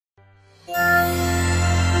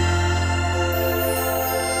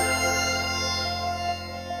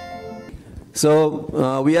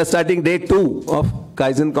So we are starting day 2 of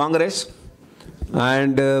Kaizen Congress,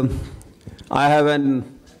 and I have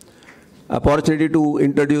an opportunity to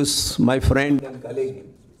introduce my friend and colleague,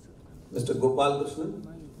 Mr. Gopal Krishnan.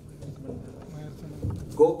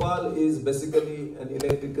 Gopal is basically an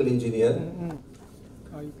electrical engineer.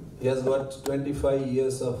 He has got 25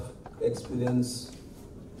 years of experience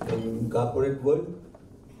in corporate world.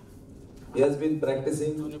 He has been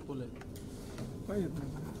practicing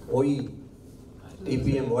OE,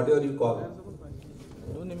 TPM, whatever you call it,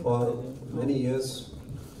 for many years.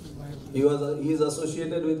 He is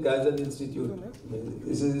associated with Kaizen Institute.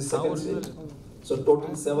 This is his second stage. So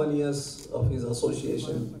total 7 years of his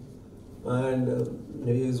association, and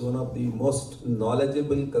he is one of the most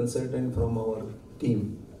knowledgeable consultant from our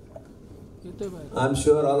team. I'm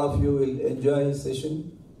sure all of you will enjoy his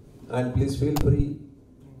session, and please feel free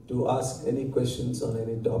to ask any questions on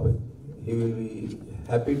any topic. He will be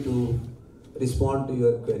happy to respond to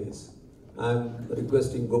your queries. I'm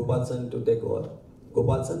requesting Gopal-san to take over.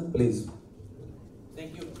 Gopal-san, please.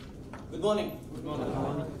 Thank you. Good morning. Good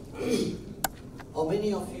morning. How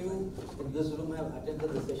many of you in this room have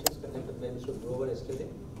attended the sessions conducted by Mr. Grover yesterday?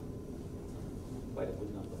 Quite a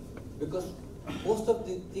good number. Because most of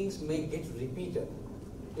the things may get repeated.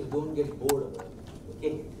 You don't get bored of it.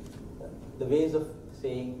 Okay? The ways of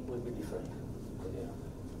saying will be different.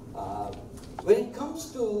 When it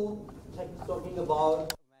comes to talking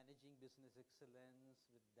about managing business excellence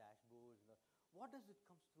with dashboards, what does it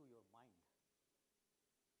come through your mind?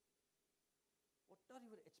 What are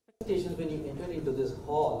your expectations when you enter into this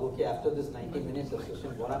hall? Okay, after this 90 minutes of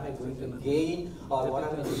session, what am I going to gain, or what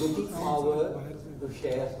am I looking forward to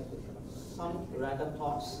share? Some random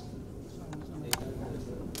thoughts.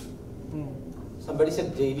 Somebody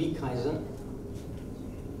said daily Kaizen.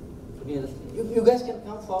 You guys can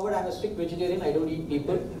come forward. I'm a strict vegetarian. I don't eat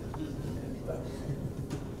people.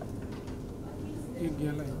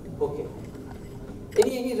 Okay.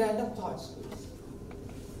 Any random thoughts, please?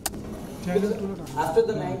 After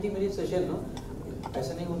the 90-minute session, no?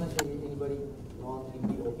 ऐसा नहीं होना चाहिए. Anybody?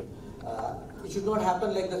 Okay. It should not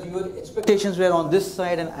happen like that. Your expectations were on this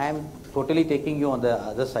side, and I am totally taking you on the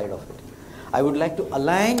other side of it. I would like to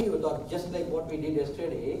align your thought, just like what we did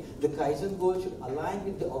yesterday. The Kaizen goal should align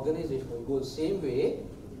with the organizational goal. Same way,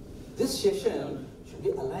 this session should be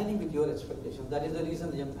aligning with your expectations. That is the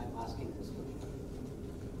reason I'm asking this question.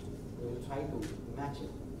 We will try to match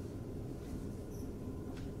it.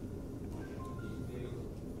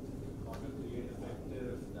 How to create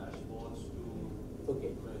effective dashboards to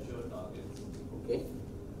measure targets. Okay.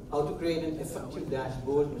 How to create an effective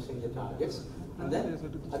dashboard measuring the targets. And then,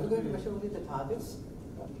 are we going to measure only the targets?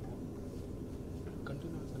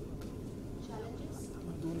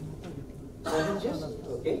 Challenges?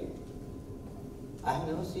 Okay. I have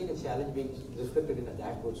never seen a challenge being reflected in a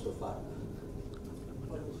dashboard so far.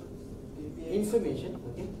 Information,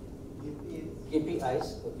 okay.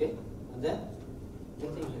 KPIs, okay. And then,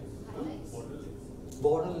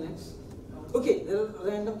 bottlenecks. Okay, there are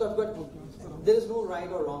random thoughts, but there is no right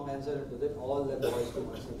or wrong answer to that. All that boils to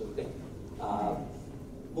one single thing.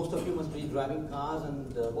 Most of you must be driving cars,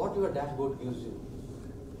 and what your dashboard gives you?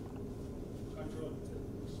 Control.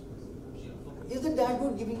 Is the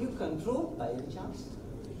dashboard giving you control by any chance?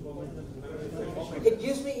 It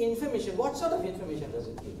gives me information. What sort of information does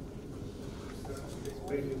it give?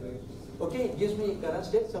 Okay, it gives me current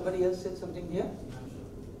state. Somebody else said something here.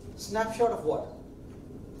 Snapshot of what?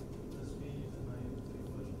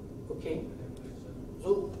 Okay.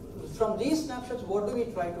 So from these snapshots, what do we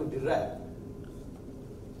try to derive?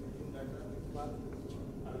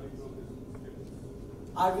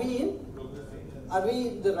 Are we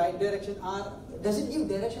in the right direction? Does it give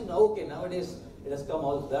direction? No, okay, nowadays it has come,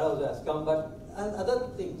 that also has come, but and other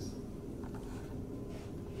things.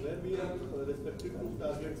 Where we have respected to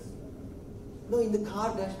targets. No, in the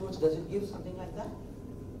car dashboards, does it give something like that?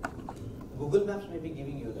 Google Maps may be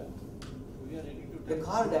giving you that. We are ready to The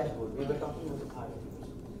car dashboard, we were talking about the car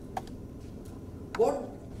dashboard. What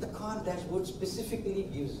the car dashboard specifically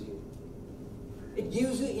gives you? It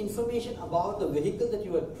gives you information about the vehicle that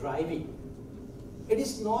you are driving. It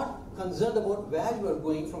is not concerned about where you are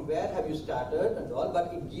going, from where have you started and all,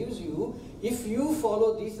 but it gives you, if you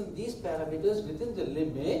follow these and these parameters within the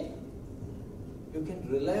limit, you can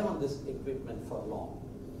rely on this equipment for long.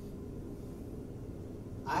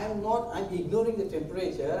 I'm ignoring the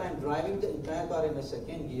temperature. I'm driving the entire car in a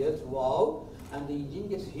second gear throughout, and the engine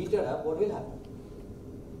gets heated up. What will happen?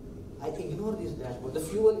 I ignore this dashboard. The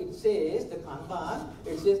fuel, it says, the Kanban,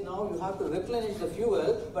 it says now you have to replenish the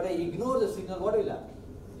fuel, but I ignore the signal. What will happen?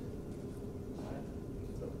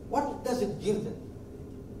 What does it give them?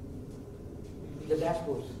 The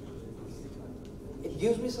dashboards. It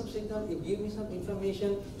gives me some signal, it gives me some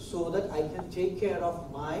information so that I can take care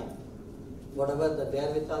of my, whatever the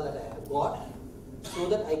wherewithal that I have got, so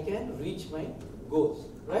that I can reach my goals,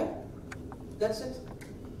 right? That's it.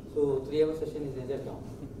 So 3-hour session is ended now.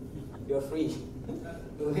 You're free.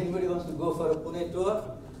 If anybody wants to go for a Pune tour.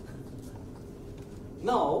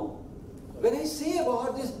 Now, when I say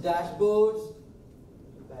about these dashboards,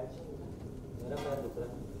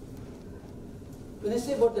 when I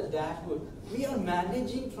say about the dashboard, we are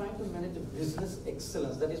trying to manage business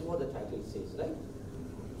excellence. That is what the title says, right?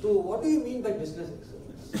 So what do you mean by business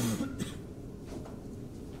excellence?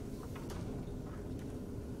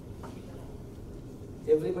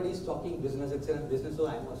 Everybody is talking business excellence, so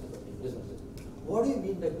I am also talking business excellence. What do you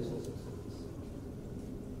mean by business excellence?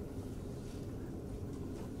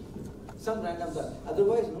 Some random thought.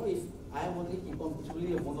 Otherwise, no, if I am only keep on, it's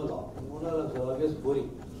really a monologue. Monologues are always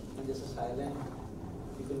boring. And there's a silent,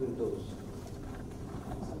 people will doze.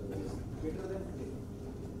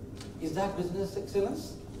 Is that business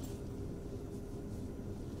excellence?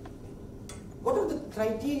 What are the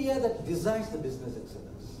criteria that decides the business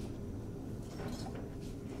excellence?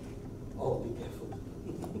 Oh, be careful.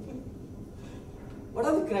 What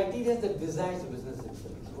are the criteria that decides the business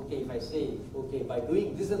excellence? Okay, if I say, okay, by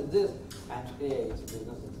doing this and this, I'm saying it's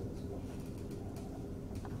business excellence.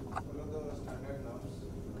 Follow the standard norms.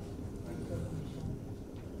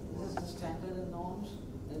 This is the standard and norms.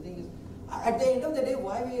 And the thing is, at the end of the day,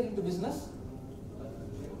 why we are into business?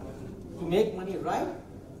 To make money, right?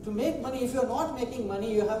 To make money. If you are not making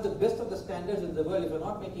money, you have the best of the standards in the world. If you are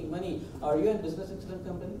not making money, are you a business excellence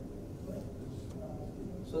company?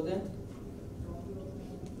 So then,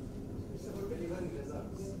 It's about delivering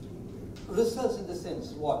results. results in the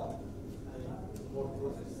sense what?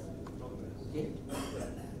 Progress. Okay.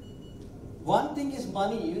 One thing is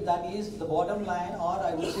money, that is the bottom line, or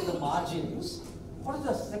I would say the margins. What is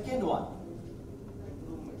the second one?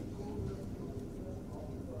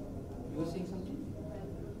 You were saying something?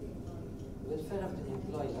 Welfare of the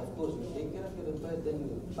employees. Of course, we take care of your employees, then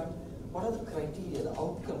you. But what are the criteria, the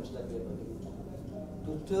outcomes that we are looking for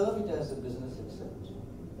to term it as a business excellence?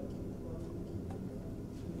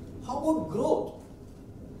 How about growth?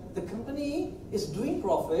 The company is doing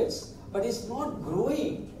profits, but it's not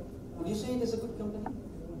growing. Would you say it is a good company?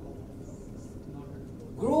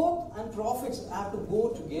 Growth and profits have to go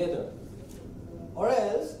together. Or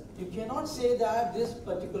else, you cannot say that this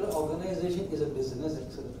particular organization is a business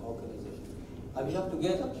excellence organization. Are we up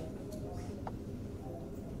together?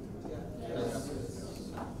 Yes.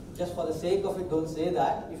 Just for the sake of it, don't say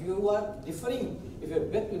that. If you are differing, if you are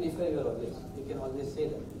beg to differ, you can always say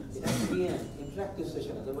that. It has to be an interactive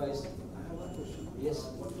session, otherwise. I have one question. Yes.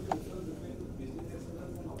 What's the difference between business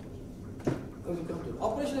excellence and operations? We come to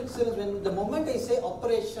operational excellence. When the moment I say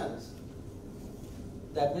operations,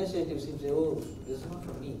 the administrative team say, "Oh, this is not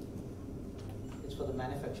for me. It's for the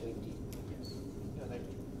manufacturing team." Yes. Yeah, like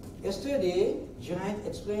Yesterday, Jayant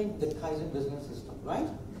explained the Kaizen business system, right?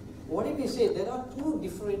 What did we say? There are two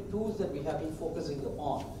different tools that we have been focusing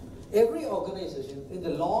on. Every organization, in the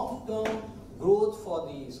long-term growth for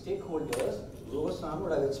the stakeholders, Rover-san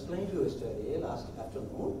would have explained to you yesterday, last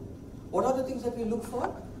afternoon. What are the things that we look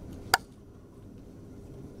for?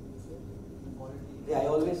 Yeah, I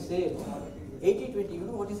always say 80-20. You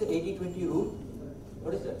know what is the 80-20 rule?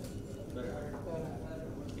 What is that?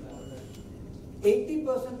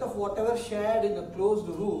 80% of whatever shared in a closed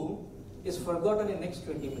room is forgotten in next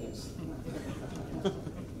 20 minutes.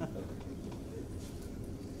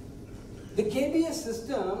 The KBS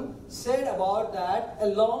system said about that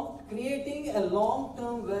creating a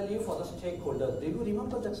long-term value for the stakeholders. Do you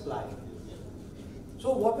remember that slide?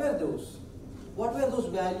 So what were those? What were those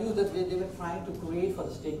values that they were trying to create for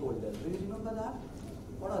the stakeholders? Do you remember that?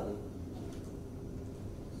 What are they?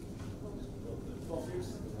 profits.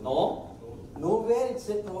 No. Nowhere it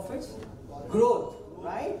said profits. Growth,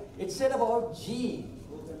 right? It said about G.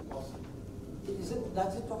 Growth and cost.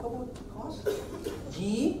 Does it talk about cost?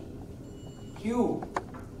 G, Q.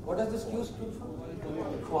 What does this Q stand for?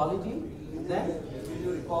 Quality.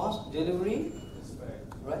 Then cost, delivery,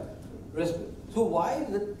 right? Respect. So why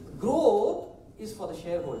the growth is for the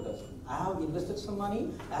shareholders? I have invested some money,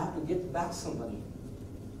 I have to get back some money.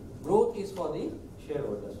 Growth is for the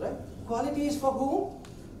shareholders, right? Quality is for whom?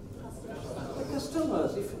 The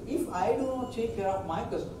customers. If I do not take care of my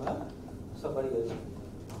customer, somebody else.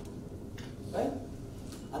 Right?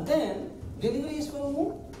 And then delivery is for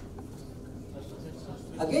whom?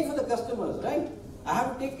 Again for the customers, right? I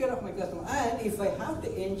have to take care of my customer. And if I have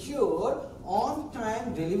to ensure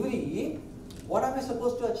on-time delivery, what am I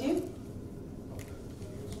supposed to achieve?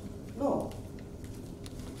 No.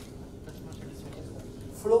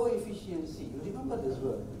 flow efficiency. You remember this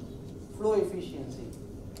word? Flow efficiency.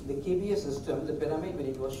 The KBA system, the pyramid, when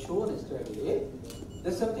it was shown yesterday,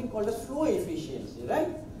 there's something called as flow efficiency, right?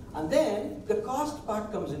 And then the cost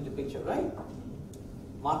part comes into picture, right?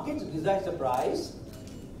 Market decides the price.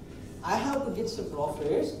 I have to get some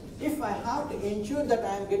profits. If I have to ensure that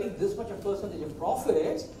I am getting this much a percentage of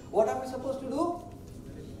profits, what am I supposed to do?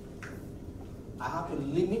 I have to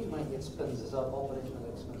limit my expenses or operational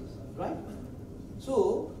expenses, right?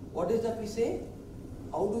 So, what is that we say?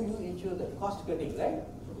 How do you ensure that? Cost cutting, right?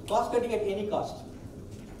 Cost cutting at any cost.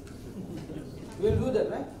 We will do that,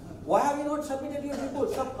 right? Why have you not submitted your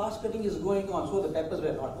report? Some cost cutting is going on, so the peppers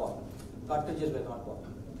were not bought. Cartridges were not bought.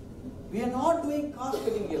 We are not doing cost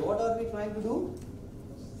cutting here. What are we trying to do?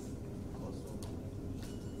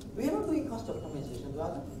 We are not doing cost optimization,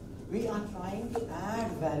 rather. We are trying to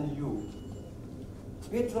add value.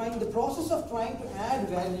 We are trying, the process of trying to add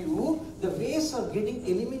value, the waste are getting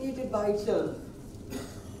eliminated by itself.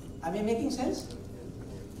 Am I making sense?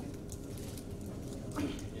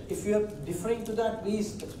 If you are differing to that,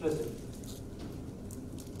 please express it.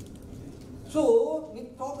 So, we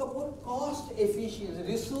talk about cost efficiency,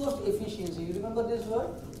 resource efficiency. You remember this word?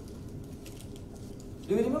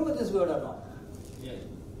 Do you remember this word or not? Yes.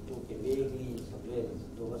 Okay, vaguely, somewhere.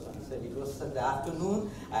 It was in the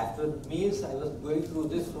afternoon, after meals, I was going through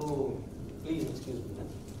this, so please excuse me.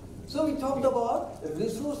 So, we talked about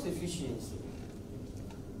resource efficiency.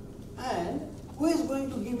 And who is going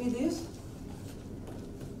to give me this?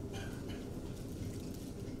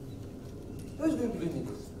 Who is going to give me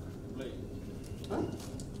this? Huh?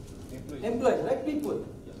 Employees, right? People.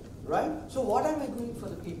 Yeah. Right? So what am I doing for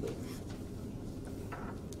the people?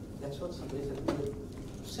 That's what somebody said.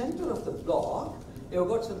 The center of the block, you've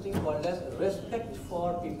got something called as respect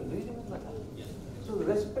for people. Do you remember that? Yes. So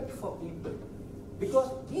respect for people.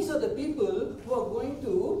 Because these are the people who are going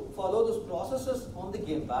to follow those processes on the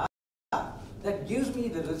game path that gives me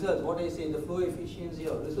the results. What I say, the flow efficiency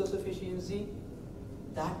or resource efficiency,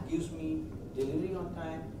 that gives me delivery on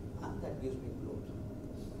time, and that gives me growth.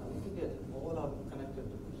 Coming together, all are connected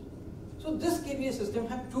to this. So this KPI system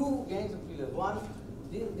had two kinds of pillars. One,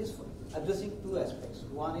 this addressing two aspects.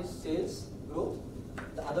 One is sales growth,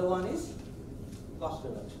 the other one is cost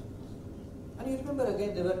reduction. And you remember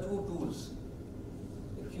again, there were two tools,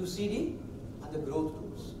 the QCD and the growth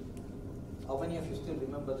tools. How many of you still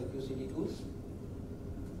remember the QCD tools?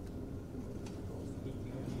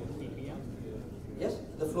 Yes,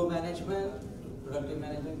 the flow management, productive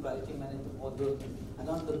management, quality management, all those things. And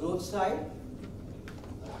on the growth side,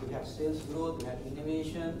 we had sales growth, we had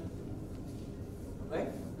innovation, right?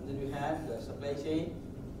 And then we had the supply chain,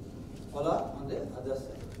 all are on the other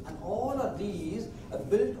side. And all of these are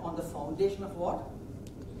built on the foundation of what?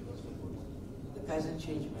 The Kaizen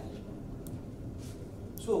change management.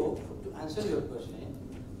 So, to answer your question,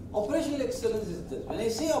 operational excellence is this. When I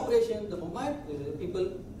say operation, the moment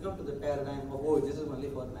people come to the paradigm of, oh, this is only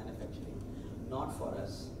for manufacturing, not for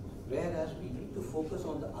us. Whereas we need to focus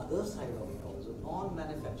on the other side of it also,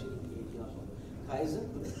 non-manufacturing areas.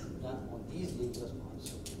 Kaizen could be done on these areas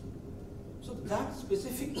also. So that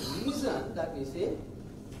specific reason that we say,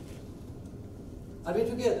 are we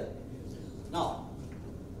together? Now,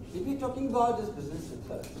 if we're talking about this business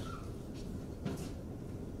itself,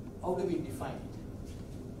 how do we define it?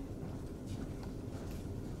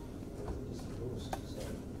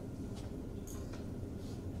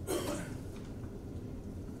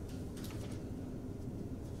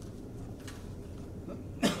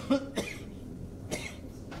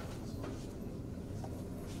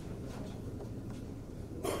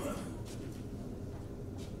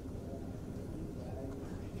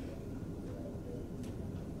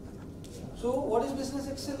 So, what is business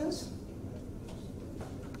excellence?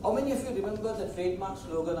 How many of you remember the trademark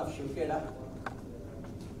slogan of Shivkeda?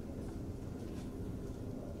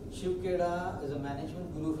 Shivkeda is a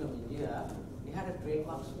management guru from India. He had a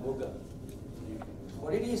trademark slogan.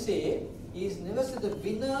 What did he say? He never said the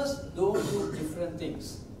winners don't do different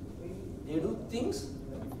things. They do things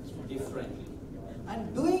differently.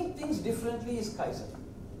 And doing things differently is Kaizen.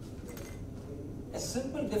 A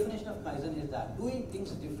simple definition of Kaizen is that, doing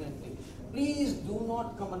things differently. Please do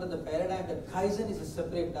not come under the paradigm that Kaizen is a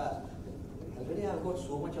separate task. Already I have got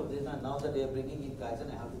so much of this, and now that they are bringing in Kaizen,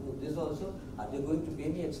 I have to do this also. Are they going to pay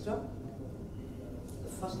me extra?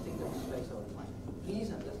 The first thing that strikes our mind.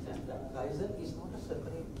 Please understand that Kaizen is not a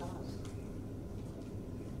separate task.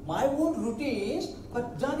 My own routines,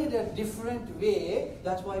 but done in a different way.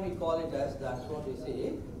 That's why we call it as, that's what we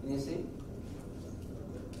say. When you say,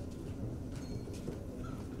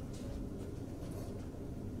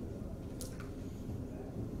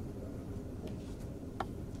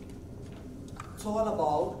 It's all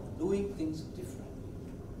about doing things differently.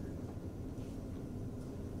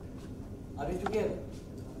 Are we together?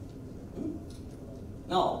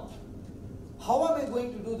 Now, how am I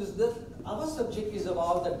going to do this? Our subject is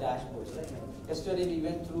about the dashboards. Right? Yesterday we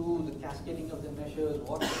went through the cascading of the measures,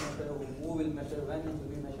 what to measure, who will measure, when it will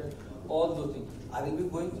be measured, all those things. I will be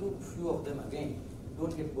going through a few of them again.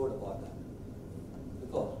 Don't get bored about that.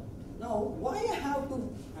 Because now, why the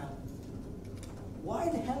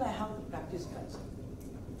hell I have to practice Kaizen?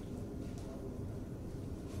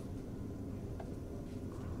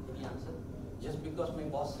 Any answer? Just because my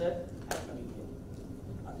boss said, I'm coming here.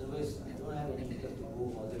 Otherwise, I don't have any interest to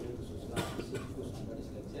go all the way to Switzerland, sit to somebody's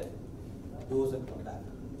lecture, those and come back.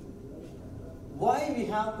 Why we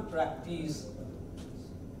have to practice?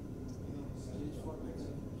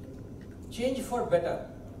 Change for better.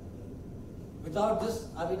 Without this,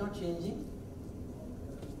 are we not changing?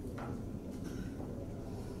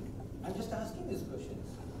 I'm just asking these questions.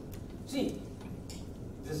 See,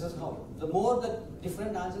 this is how. The more the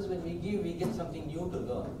different answers when we give, we get something new to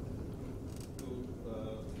learn.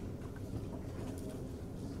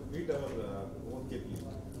 To meet our own KPI.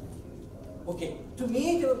 Okay, to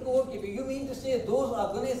meet our core KPI, you mean to say those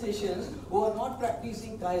organizations who are not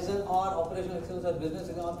practicing Kaizen or operational excellence or business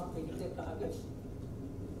are not making their targets?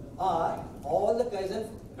 Are all the Kaizen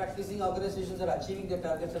practicing organizations are achieving their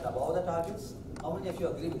targets and above the targets? How many of you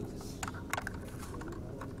agree with this?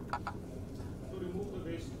 To remove the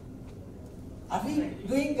waste. Are we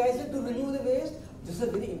doing Kaizen to remove the waste? This is a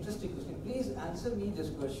very interesting question. Please answer me this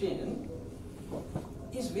question.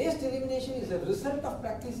 Is waste elimination is a result of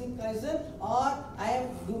practicing Kaizen, or I am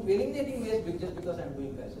eliminating waste just because I am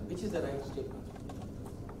doing Kaizen? Which is the right statement?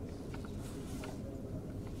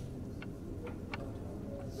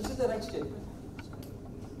 Which is the right statement?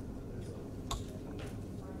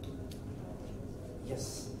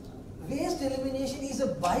 Yes. Waste elimination is a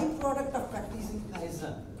byproduct of practicing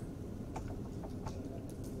Kaizen.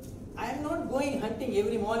 I am not going hunting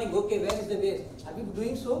every morning, okay, where is the waste? Are you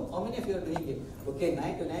doing so? How many of you are doing it? Okay,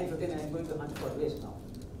 9 to 9:15, I am going to hunt for waste now.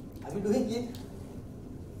 Are you doing it?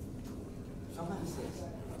 Someone says.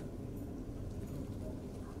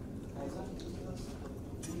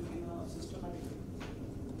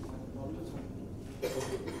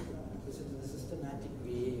 This is the systematic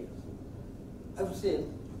way. I would say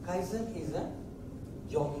Kaizen is a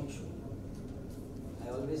jogging shoe. I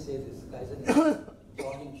always say this, Kaizen is a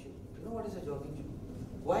jogging shoe. You know what is a jogging shoe?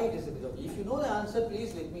 Why it is a jogging? If you know the answer,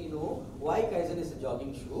 please let me know why Kaizen is a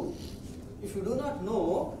jogging shoe. If you do not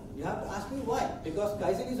know, you have to ask me why. Because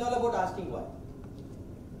Kaizen is all about asking why.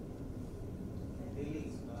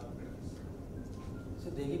 Daily practice. It's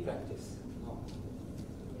a daily practice. No.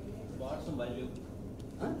 What some value?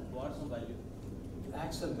 Huh? What some value? To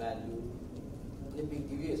add some value. Let me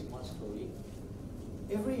give you a small story.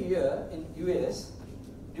 Every year in US,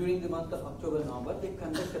 during the month of October, November, they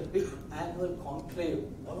conduct a big annual conclave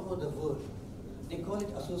all over the world. They call it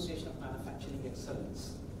Association of Manufacturing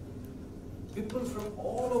Excellence. People from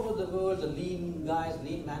all over the world, the lean guys,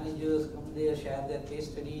 lean managers come there, share their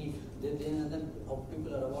case study, and then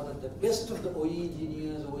people are awarded. The best of the OE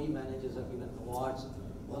engineers, OE managers are given awards.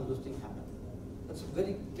 All those things happen. That's a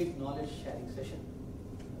very big knowledge sharing session.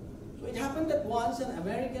 So it happened that once an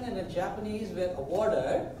American and a Japanese were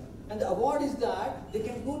awarded, and the award is that they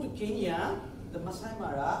can go to Kenya, the Masai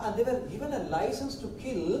Mara, and they were given a license to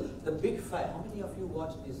kill the big five. How many of you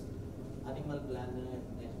watched this Animal Planet,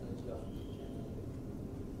 National Geographic?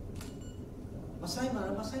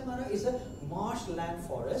 Masai Mara is a marshland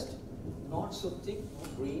forest, not so thick,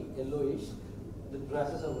 not green, yellowish. The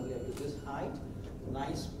grasses are only up to this height.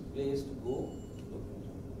 Nice place to go.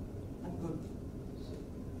 And good.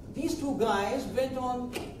 These two guys went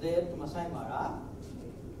on there to Masai Mara,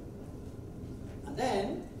 and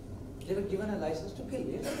then they were given a license to kill.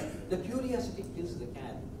 Yes? The curiosity kills the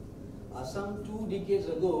cat. Some 2 decades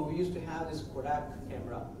ago, we used to have this Kodak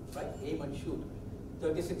camera, right? Aim and shoot.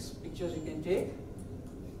 36 pictures you can take.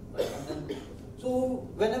 Right? And then, so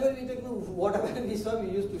whenever we take, whatever we saw, we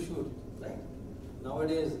used to shoot, right?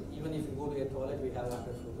 Nowadays, even if you go to a toilet, we have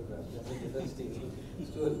 100 photographs. That's a different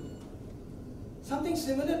story. Something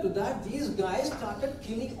similar to that, these guys started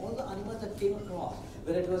killing all the animals that came across,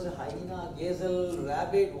 whether it was a hyena, gazelle,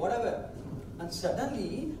 rabbit, whatever. And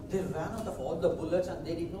suddenly, they ran out of all the bullets and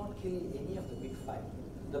they did not kill any of the big five.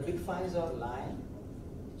 The big fives are lion,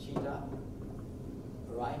 cheetah,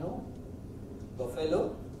 rhino,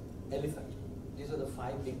 buffalo, elephant. These are the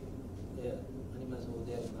 5 big animals over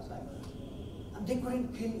there in Masai Mara. And they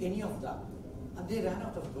couldn't kill any of them. And they ran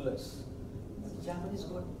out of bullets. Japanese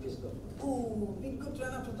got pissed off. Oh, we could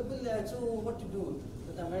run up to the village. Oh, what to do?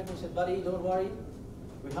 But the American said, buddy, don't worry.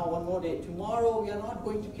 We have one more day. Tomorrow we are not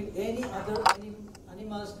going to kill any other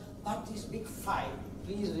animals but this big fight.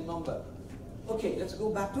 Please remember. Okay, let's go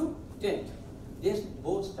back to tent. They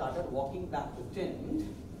both started walking back to tent,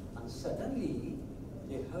 and suddenly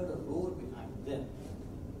they heard a roar behind them.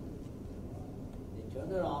 They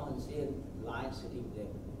turned around and see a lion sitting there.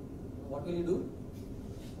 What will you do?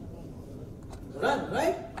 Run,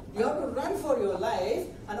 right? You have to run for your life,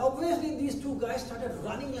 and obviously these two guys started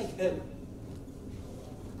running like hell.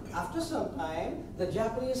 After some time, the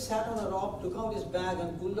Japanese sat on a rock, took out his bag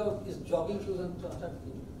and pulled out his jogging shoes and started.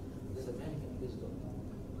 This American pissed off.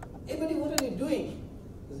 Hey buddy, what are you doing?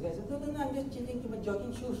 This guy said, no, I'm just changing to my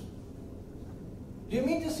jogging shoes. Do you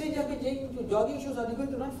mean to say that changing to jogging shoes, are you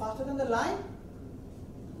going to run faster than the lion?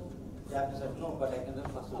 The Japanese said, no, but I can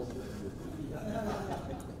run faster than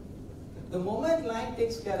you. The moment lion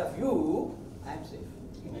takes care of you, I'm safe.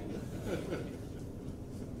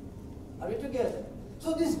 Are we together?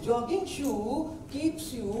 So this jogging shoe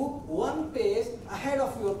keeps you one pace ahead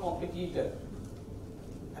of your competitor.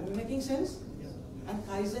 Am I making sense? Yes. And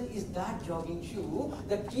Kaizen is that jogging shoe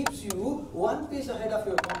that keeps you one pace ahead of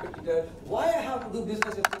your competitor. Why I have to do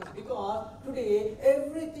business excellence? Because today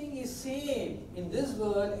everything is same. In this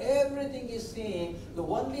world, everything is same. The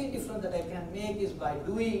only difference that I can make is by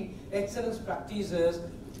doing excellence practices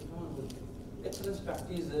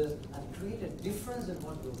and create a difference in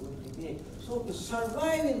what you're going to make. So to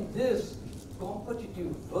survive in this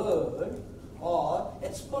competitive world or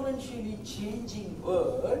exponentially changing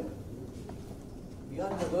world, we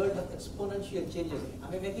are in a world of exponential changes.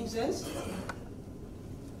 Am I making sense?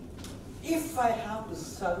 If I have to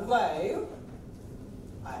survive,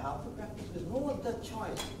 I have to practice. There's no other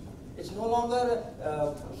choice. It's no longer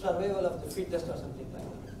survival of the fittest or something like that.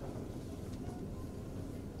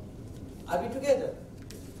 Are we together?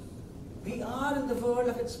 We are in the world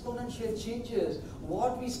of exponential changes.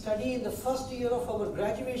 What we study in the first year of our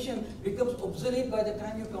graduation becomes obsolete by the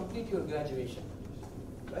time you complete your graduation.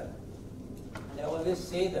 Right? And I always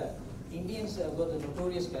say that Indians have got the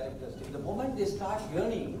notorious characteristic. The moment they start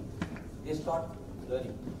yearning, they start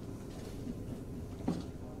learning.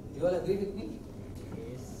 You all agree with me?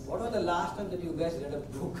 Yes. What was the last time that you guys read a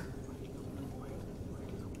book?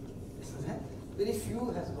 Very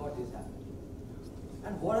few has got this habit.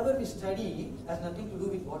 And whatever we study has nothing to do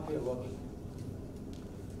with what we are working.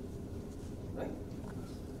 Right?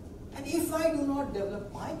 And if I do not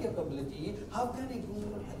develop my capability, how can I go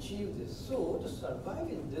and achieve this? So, to survive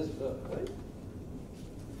in this world,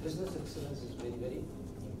 business excellence is very, very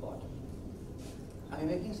important. Am I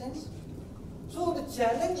making sense? So, the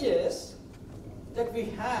challenges that we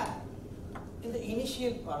had in the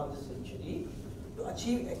initial part of the century to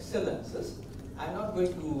achieve excellences, I'm not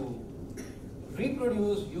going to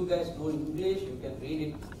reproduce. You guys know English, you can read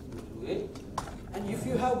it, you do it. And if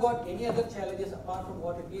you have got any other challenges apart from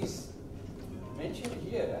what it is mentioned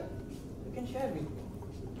here, you can share with me.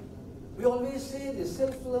 We always say the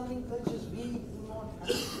self-learning cultures, we do not have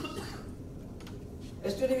this.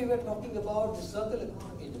 Yesterday we were talking about the circle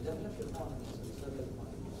economy, the developed economy, the circle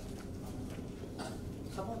economy.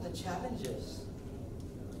 Some of the challenges.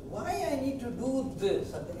 Why I need to do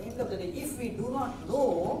this at the end of the day? If we do not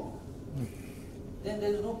know, then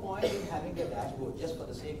there is no point in having a dashboard just for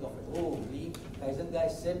the sake of it. Oh, we Kaizen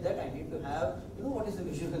guys said that I need to have, you know what is the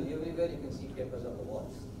visual? Everywhere you can see papers on the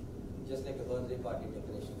walls, just like a birthday party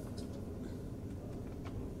decoration.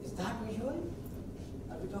 Is that visual?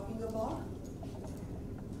 Are we talking about?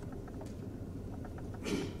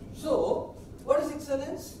 So, what is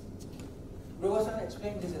excellence? Professor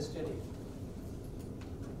explained this yesterday.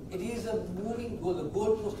 It is a moving goal. The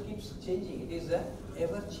goalpost keeps changing. It is an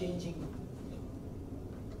ever-changing.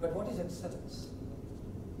 But what is excellence?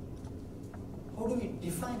 How do we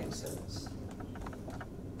define excellence?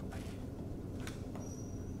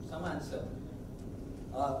 Some answer.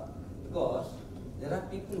 Because there are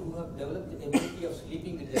people who have developed the ability of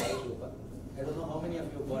sleeping with their eyes open. I don't know how many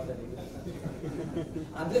of you have got that ability.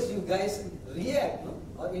 Unless you guys react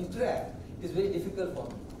or interact, it is very difficult for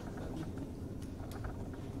me.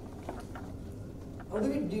 How do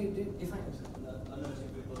we define excellence?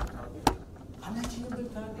 Unachievable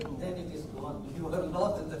target, then it is gone. You are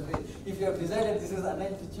lost in the race. If you have decided this is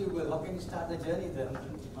unachievable, how can you start the journey then?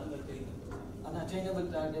 Unattainable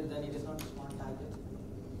target, then it is not a smart target.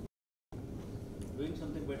 Doing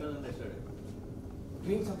something better than yesterday.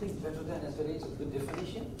 Doing something better than yesterday is a good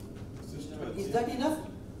definition. Is that enough?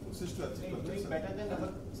 Doing better than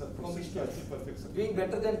perfect. Doing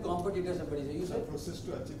better than competitors, somebody say. You said? Process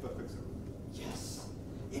to achieve perfection. Yes.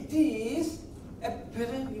 It is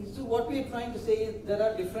So what we are trying to say is there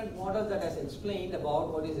are different models that has explained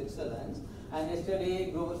about what is excellence. And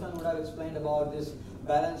yesterday, Groverson would have explained about this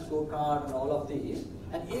balanced scorecard and all of these.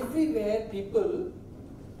 And everywhere people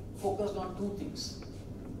focused on two things.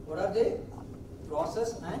 What are they?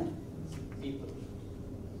 Process and people.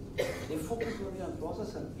 They focus only on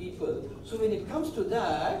process and people. So when it comes to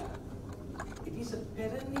that, it is a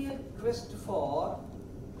perennial quest for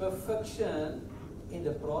perfection in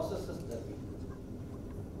the processes that we do.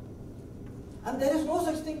 And there is no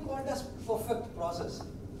such thing called as perfect process.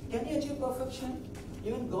 Can you achieve perfection?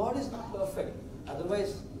 Even God is not perfect.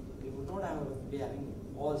 Otherwise, we would not be having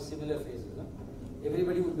all similar faces. No?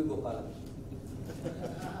 Everybody would be Gopala.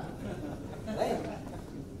 Right?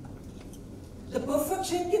 The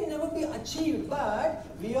perfection can never be achieved, but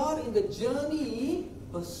we are in the journey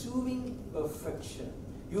pursuing perfection.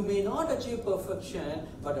 You may not achieve perfection,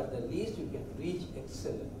 but at the least you can reach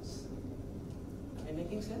excellence. Am I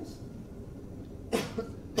making sense?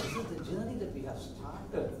 This is the journey that we have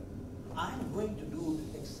started. I'm going to do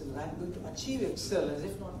excellence. I'm going to achieve excellence,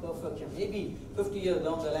 if not perfection. Maybe 50 years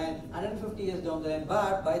down the line, 150 years down the line,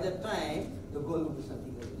 but by that time, the goal will be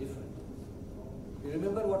something very different. You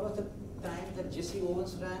remember what was the time that Jesse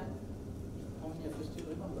Owens ran? How many of you still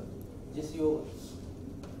remember? Jesse Owens.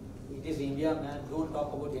 It is India, man. Don't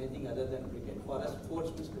talk about anything other than cricket. For us,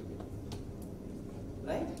 sports means cricket.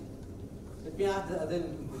 Right? Let me ask the other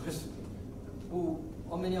question.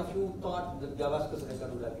 How many of you thought that Gavaskar's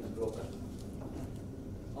record would have been broken?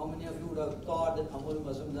 How many of you would have thought that Amul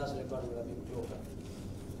Mazumdar's record would have been broken?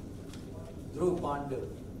 Dhruv Pandey.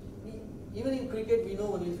 Even in cricket, we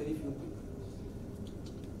know only very few people.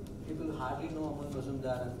 People hardly know Amul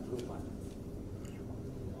Mazumdar and Dhruv Pandey.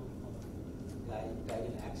 Guy died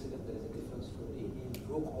in an accident. There is a different story. He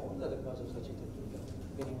broke all the records of Sachin Tendulkar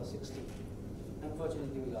when he was 16.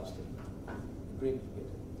 Unfortunately, we lost him. Great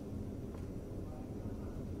cricketer.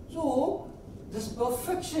 So, this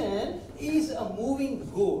perfection is a moving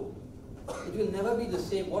goal. It will never be the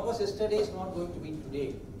same. What was yesterday is not going to be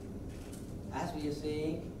today. As we are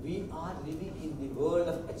saying, we are living in the world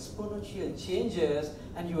of exponential changes,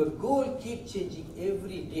 and your goal keeps changing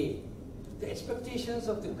every day. The expectations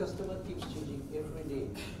of the customer keeps changing every day.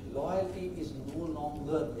 Loyalty is no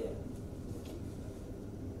longer there.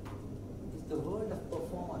 It's the world of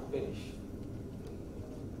perform or perish.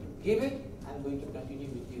 Give it, I'm going to continue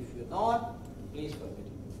with you. If you're not, please forget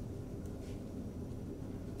it.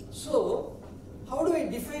 So, how do I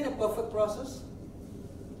define a perfect process?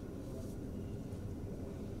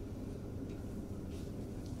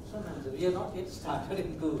 Sometimes we are not yet started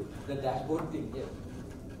into the dashboard thing yet.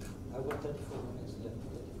 I've got 34 minutes left.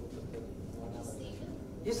 1 hour.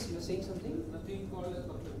 Yes, you were saying something? Nothing called as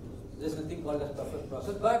perfect process. There's nothing called as perfect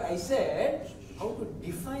process. But I said how to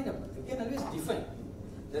define a perfect. You can always define.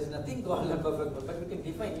 There's nothing called a perfect process, but we can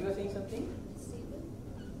define. You were saying something?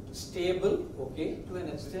 Stable, okay, to an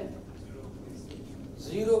extent.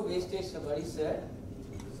 Zero wastage, somebody said.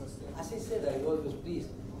 As I said, I always please,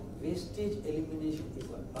 wastage elimination is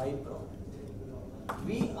a byproduct.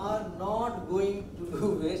 We are not going to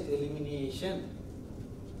do waste elimination.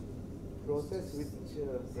 Process which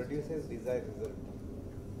produces desired result.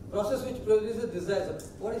 Process which produces desired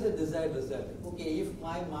result. What is a desired result? Okay, if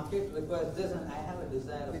my market requires this and I have a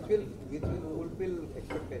desire of Which will fulfill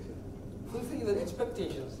expectation. Fulfill your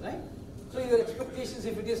expectations, right? So your expectations,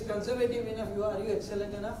 if it is conservative enough, are you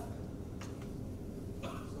excellent enough?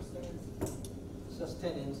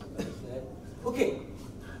 Sustenance, I said. Okay,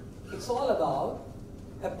 it's all about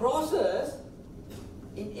a process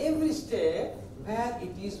in every step where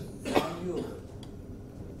it is valuable.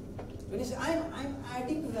 When you say, I'm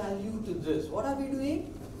adding value to this, what are we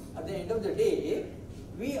doing? At the end of the day,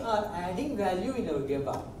 we are adding value in our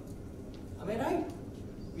Geba. Am I right?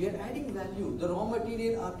 We are adding value. The raw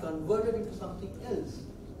material are converted into something else.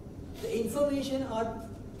 The information are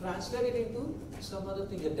translated into some other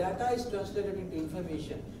thing. The data is translated into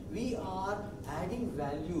information. We are adding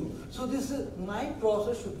value. So my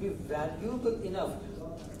process should be valuable enough.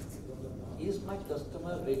 Is my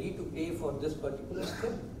customer ready to pay for this particular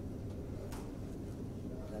step?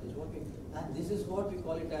 That is what and this is what we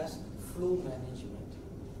call it as flow management.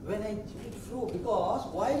 When I did flow, because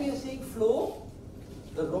why we are saying flow?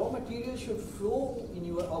 The raw material should flow in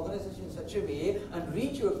your organization in such a way and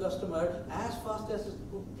reach your customer as fast as it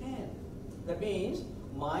can. That means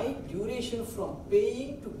my duration from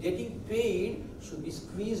paying to getting paid should be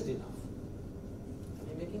squeezed enough. Am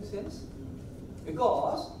I making sense?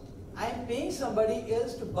 Because I am paying somebody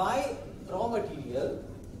else to buy raw material,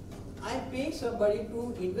 I'm paying somebody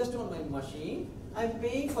to invest on my machine, I'm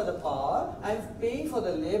paying for the power, I'm paying for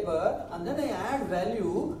the labor, and then I add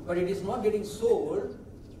value, but it is not getting sold,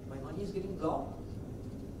 my money is getting blocked.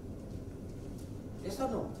 Yes or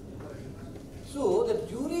no? So the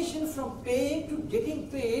duration from paying to getting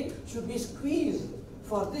paid should be squeezed.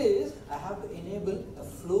 For this, I have to enable a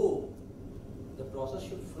flow. The process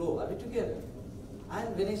should flow. Are we together?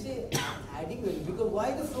 And when I say adding value, because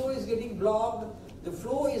why the flow is getting blocked? The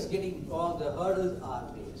flow is getting blocked, the hurdles are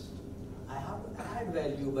placed. I have to add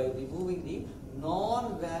value by removing the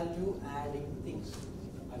non-value adding things.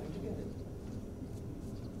 Are we together?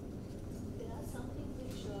 There are something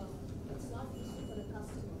which it's not useful for the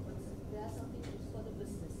customer, but there are something which is for the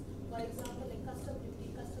business. For example, like custom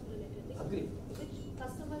duty, custom related things. Agree. Which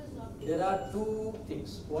customer is not getting. There are two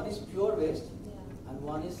things. One is pure waste Yeah. and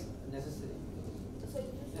one is necessary. So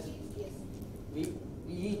it used to be, yes. We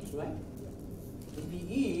eat, right? If we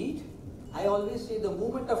eat, I always say the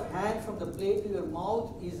movement of hand from the plate to your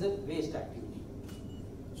mouth is a waste activity.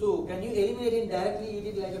 So can you eliminate it directly, eat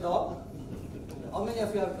it like a dog? How many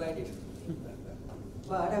of you have tried it?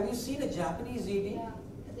 But have you seen a Japanese eating? Yeah.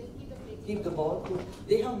 They'll keep the plate. Keep the bowl.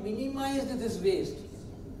 They have minimized this waste.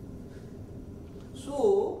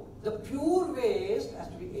 So the pure waste has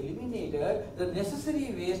to be eliminated, the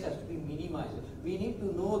necessary waste has to be minimized. We need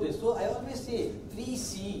to know this. So I always say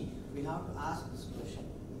 3C, we have to ask this question.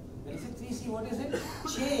 When I say 3C, what is it?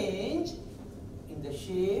 Change in the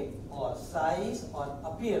shape or size or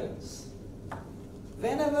appearance.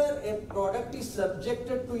 Whenever a product is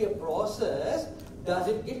subjected to a process, does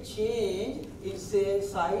it get changed in say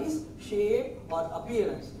size, shape or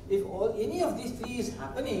appearance? If any of these three is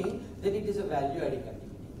happening, then it is a value adding activity.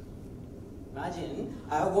 Imagine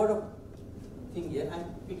I have got a thing here, I'm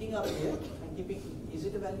picking up here and keeping. Is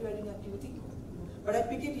it a value adding activity? But I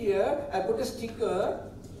pick it here, I put a sticker.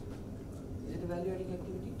 Is it a value adding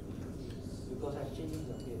activity? Because I'm changing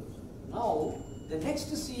the appearance. Now the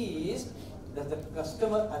next C is, does the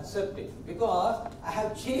customer accept it? Because I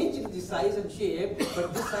have changed the size and shape,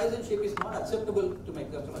 but this size and shape is not acceptable to my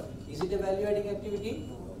customer. Is it a value adding activity?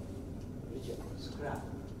 Reject, scrap.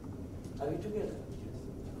 Are we together?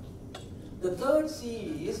 The third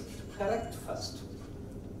C is correct first.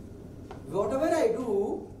 Whatever I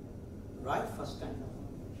do, right first time.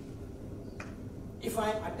 If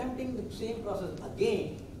I am attempting the same process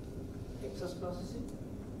again, excess processing,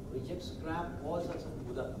 reject, scrap, all sorts of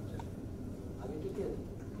Buddha comes in. Are we together?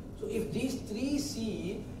 So if these three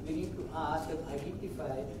C, we need to ask and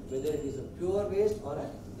identify whether it is a pure waste or a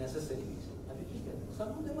necessary waste. Are we together? Some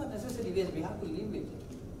of them are necessary waste, we have to live with it.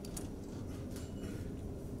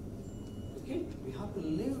 Okay? We have to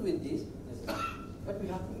live with this necessary, but we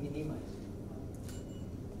have to minimize it.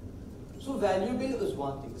 So valuable is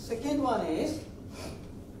one thing. The second one is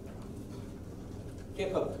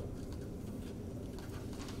capable.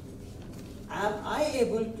 Am I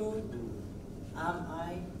able to do?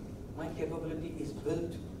 My capability is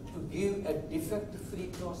built to give a defect-free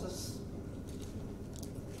process.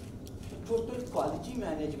 Total quality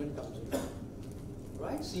management comes in,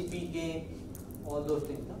 right? CPK, all those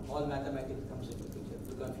things, no? All mathematics comes into picture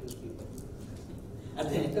to confuse people. At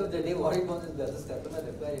the end of the day, what it wants is, does this customer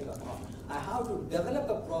require it or not? I have to develop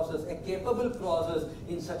a process, a capable process,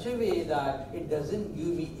 in such a way that it doesn't give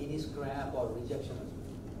me any scrap or rejection.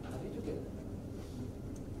 Are we together?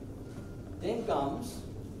 Then comes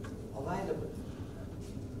available.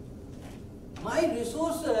 My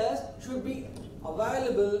resources should be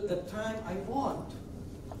available the time I want.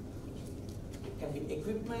 It can be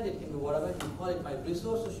equipment, it can be whatever you call it, my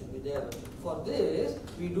resources should be there. For this,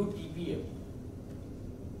 we do TPM.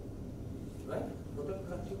 Right? Total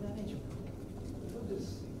productive management. We do this.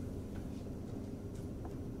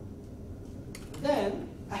 Then,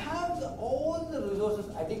 I have all the resources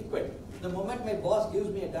adequate. The moment my boss gives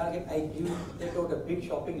me a target, I take out a big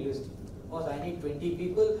shopping list. Boss, I need 20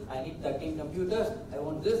 people, I need 13 computers, I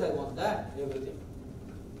want this, I want that, everything.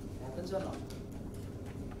 Happens or not?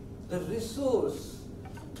 The resource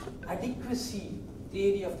adequacy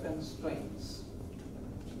theory of constraints.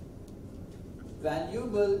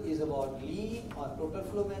 Valuable is about lean or total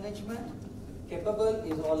flow management. Capable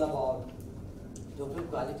is all about total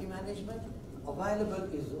quality management. Available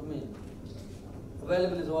is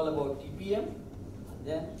all about TPM. And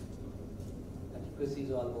then adequacy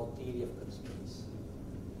is all about theory of constraints.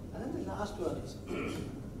 And then the last one is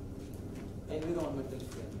environmentally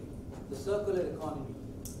friendly. The circular economy.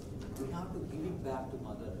 We have to give it back to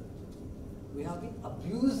Mother Earth. We have been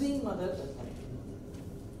abusing Mother Earth.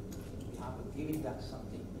 We have to give it back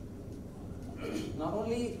something. Not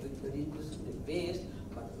only reducing the waste,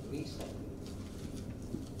 but recycling.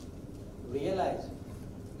 realize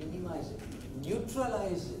it, minimize it,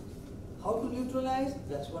 neutralize it. How to neutralize?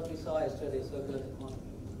 That's what we saw yesterday, circular economy.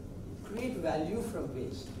 Create value from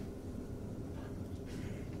waste.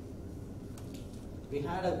 We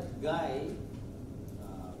had a guy,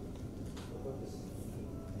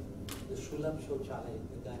 the Shulam Shochalay,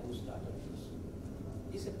 the guy who started this.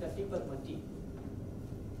 He said Tati per Mati.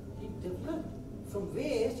 He developed from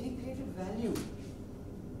waste, he created value.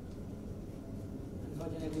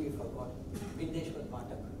 Unfortunately, we forgot. Vindeshwar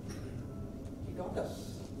Patak. He taught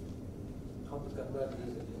us how to convert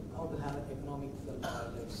these, how to have economic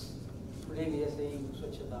toilets. Today we are saying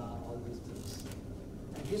Swachhata, all these things.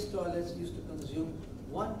 And his toilets used to consume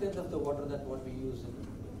 1/10 of the water that what we use in.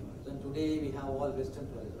 Then today we have all Western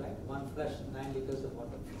toilets, right? One flush, 9 liters of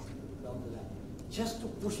water down the line. Just to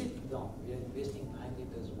push it down, we are wasting 9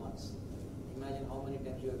 liters once. Imagine how many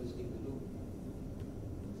times you are visiting the loo.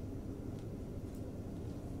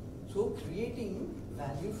 So creating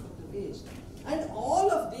value from the waste. And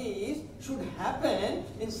all of these should happen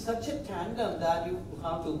in such a tandem that you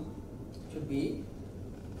have to, should be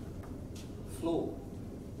flow.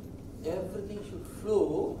 Everything should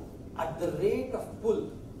flow at the rate of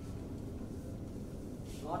pull.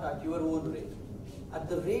 Not at your own rate. At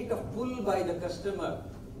the rate of pull by the customer.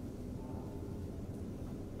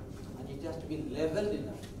 And it has to be leveled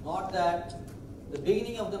enough. Not that the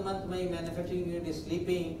beginning of the month my manufacturing unit is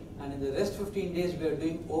sleeping and in the rest 15 days we are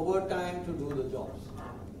doing overtime to do the jobs.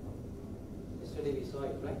 Yesterday we saw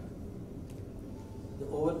it, right? The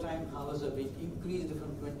overtime hours have been increased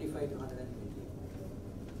from 25 to 120.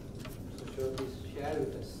 So please share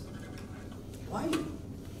with us. Why?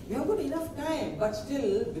 We have got enough time, but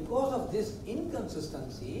still, because of this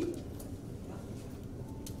inconsistency,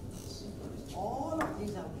 all of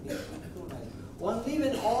these have to be synchronized. Only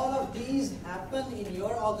when all of these happen in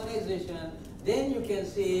your organization, then you can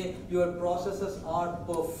say your processes are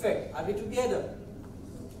perfect. Are we together?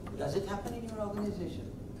 Does it happen in your organization?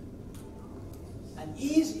 And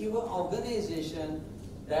is your organization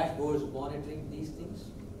that goes monitoring these things?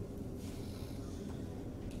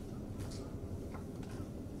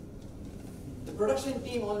 The production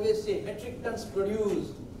team always say metric tons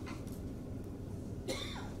produced.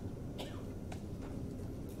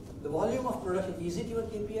 The volume of production, is it your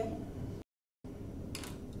KPI?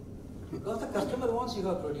 Because the customer wants, you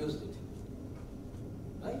have produced it.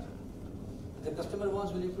 Right? The customer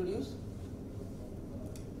wants, will you produce?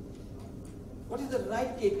 What is the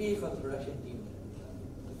right KPI for the production team?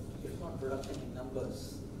 If not production in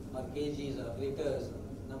numbers, or kgs, or liters,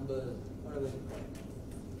 numbers, whatever you call it.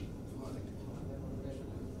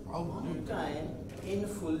 On time, in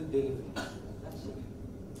full delivery. That's it.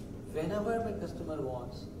 Whenever my customer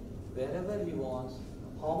wants, wherever he wants,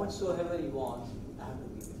 how much soever he wants, I have to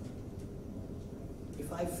give it.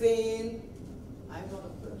 If I fail, I'm not a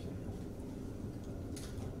production.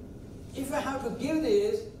 If I have to give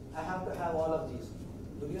this, I have to have all of these.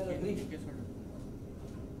 Do you all agree?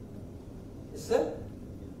 Yes, sir?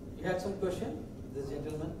 You had some question? This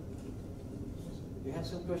gentleman? You had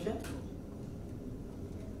some question?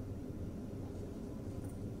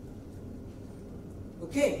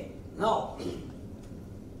 Okay, now,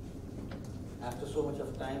 after so much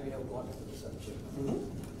of time, we have gone into the subject.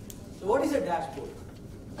 So what is a dashboard?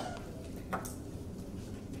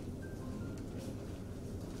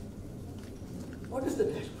 What is the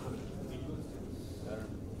dashboard?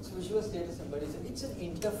 It's visual status symbol. It's an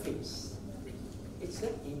interface. It's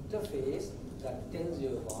an interface that tells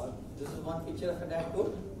you about, this is one picture of a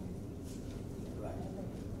dashboard. Right.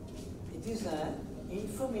 It is an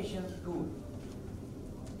information tool.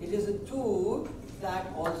 It is a tool that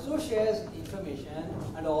also shares information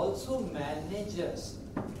and also manages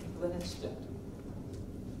to an extent.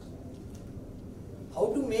 How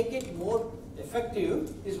to make it more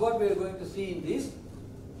effective is what we are going to see in this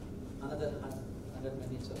another 100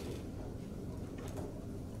 minutes or so.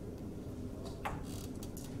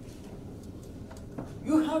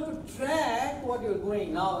 You have to track what you're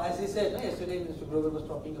doing. Now, as I said, yesterday Mr. Grover was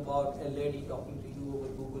talking about a lady talking to you over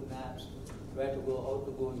Google Maps, where to go, how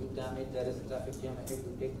to go, you damn it, there is a traffic jam, I have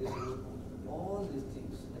to take this route, all these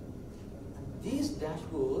things. And these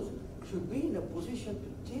dashboards should be in a position to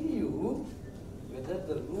tell you whether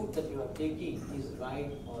the route that you are taking is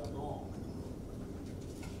right or wrong.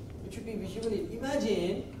 It should be visually.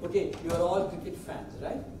 Imagine, okay, you are all cricket fans,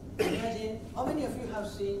 right? Imagine, how many of you have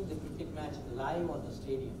seen the cricket match live on the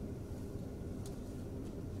stadium?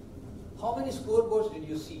 How many scoreboards did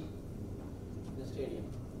you see in the stadium?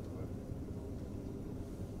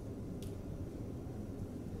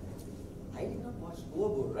 I did not watch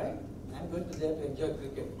scoreboard, right? I'm going to there to enjoy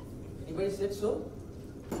cricket. Anybody said so?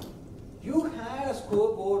 You had a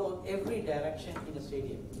scoreboard on every direction in a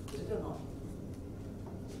stadium, is it or not?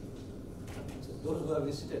 Those who have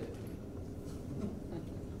visited.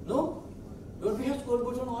 No? Don't we have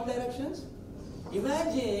scoreboards on all directions?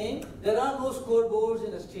 Imagine there are no scoreboards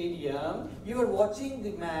in a stadium. You are watching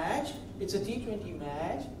the match. It's a T20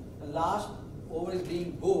 match. The last over is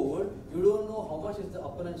being bowled. You don't know how much is the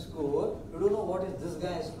opponent's score. You don't know what is this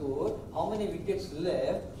guy's score. How many wickets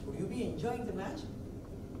left. Would you be enjoying the match?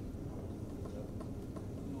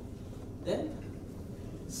 Then,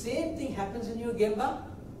 same thing happens in your Gemba.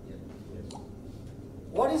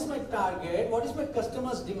 What is my target? What is my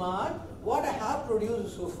customer's demand? What I have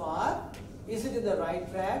produced so far? Is it in the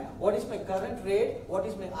right track? What is my current rate? What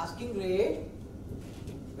is my asking rate?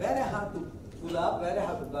 Where I have to pull up? Where I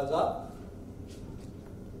have to buzz up?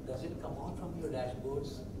 Does it come out from your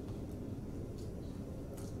dashboards?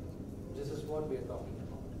 This is what we are talking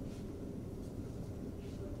about.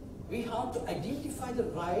 We have to identify the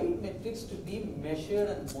right metrics to be measured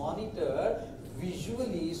and monitored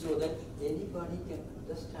visually so that anybody can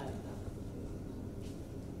understand them.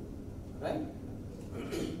 Right?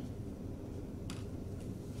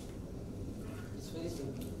 It's very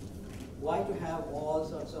simple. Why to have all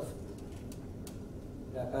sorts of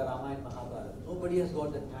data, Ramayana, Mahabharata? Nobody has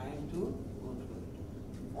got the time to go through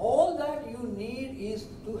it. All that you need is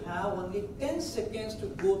to have only 10 seconds to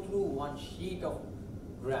go through one sheet of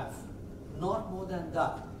graph. Not more than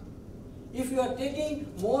that. If you are taking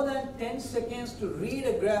more than 10 seconds to read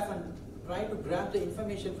a graph and try to grab the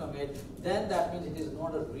information from it, then that means it is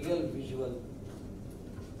not a real visual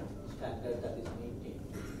standard that is maintained.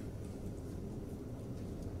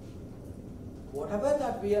 Whatever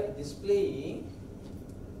that we are displaying,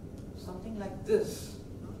 something like this,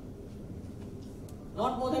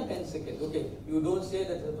 not more than 10 seconds. Okay, you don't say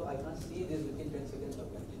that, oh, I can't see this within 10 seconds of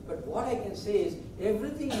time. But what I can say is,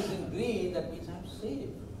 everything is in green, that means I'm safe.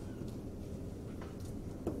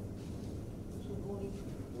 So no need to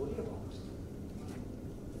worry about it.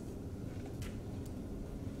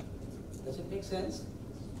 Does it make sense?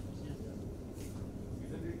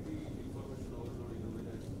 Isn't it the information overload in a way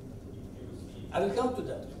that you see? I will come to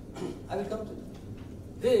that. I will come to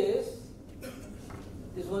that. This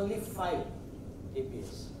is only 5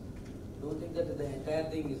 KPIs. Don't think that the entire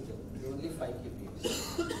thing is there. It's only 5 KPIs.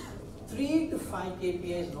 3 to 5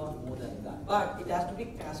 KPIs, not more than that. But it has to be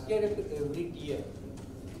cascaded to every tier.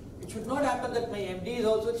 It should not happen that my MD is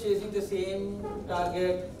also chasing the same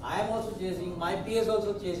target. I am also chasing, my peers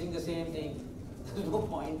also chasing the same thing. There is no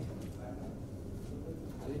point.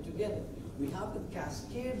 Are we together? We have to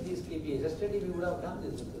cascade these KPIs. Yesterday we would have done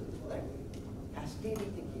this, right?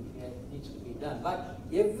 Cascading the KPI needs to be done. But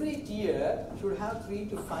every tier should have 3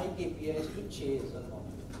 to 5 KPIs to chase along.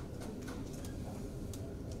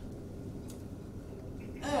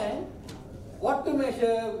 And what to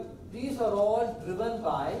measure? These are all driven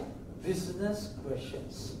by business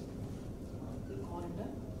questions. You call it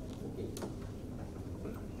that? Okay.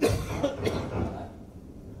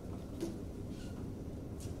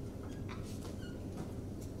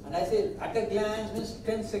 And I say at a glance means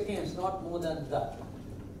 10 seconds, not more than that.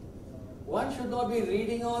 One should not be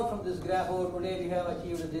reading out from this graph, oh, today we have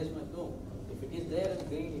achieved this much. No. If it is there in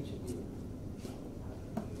green, it should be there.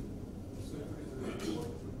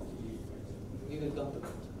 We will come to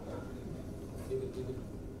that. We will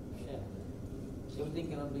share. Everything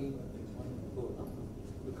cannot be one go. No?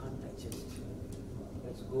 You can't digest.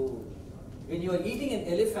 Let's go. When you are eating an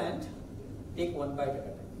elephant, take one bite at a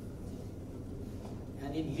time.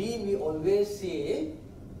 And in lean, we always say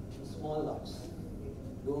small lumps.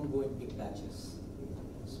 Don't go in big batches.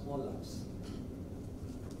 Small lumps.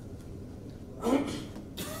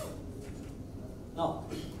 Now,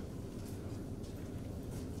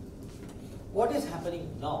 what is happening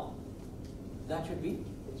now? That should be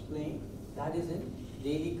explained. That is in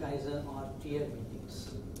daily Kaizen or tier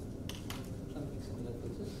meetings. Something similar to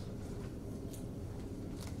this.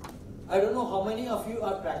 I don't know how many of you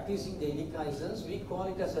are practicing daily Kaizens. We call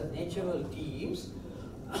it as a natural teams.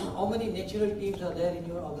 How many natural teams are there in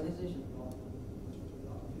your organization?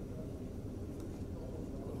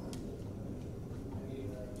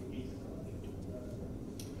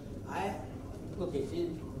 Okay, see,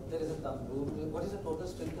 there is a thumb rule. What is the total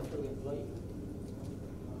strength of your employee?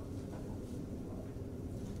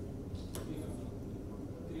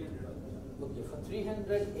 Okay, for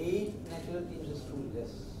 308 natural teams is too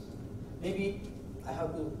less. Maybe I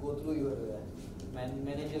have to go through your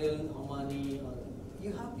managerial, how many, or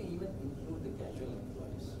you have to even include the casual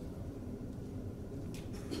employees.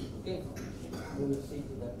 Okay, we will see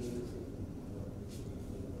to that. We will see.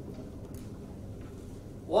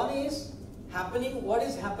 One is happening, what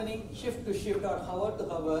is happening shift to shift or hour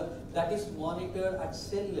to hour, that is monitored at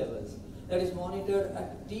cell levels, that is monitored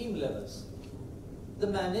at team levels. The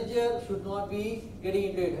manager should not be getting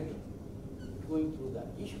into it, going through that.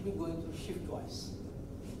 He should be going through shift-wise,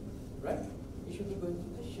 right? He should be going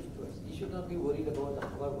through the shift-wise. He should not be worried about the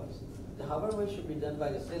hour-wise. The hour-wise should be done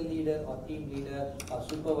by the cell leader or team leader or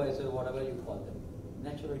supervisor, whatever you call them,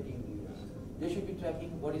 natural team leaders. They should be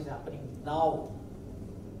tracking what is happening now.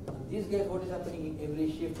 And these guys, what is happening in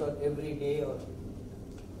every shift or every day, or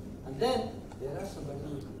and then there are somebody.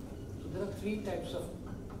 So there are three types of,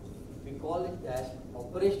 we call it as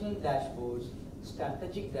operational dashboards,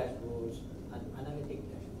 strategic dashboards, and analytic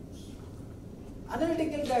dashboards.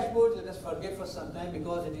 Analytical dashboards, let us forget for some time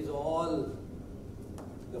because it is all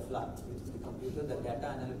the fluff. With the computer, the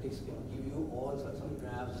data analytics can give you all sorts of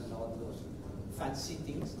graphs and all those fancy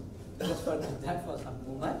things. Let us forget that for some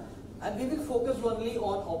moment. And we will focus only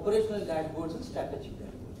on operational dashboards and strategic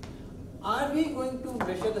dashboards. Are we going to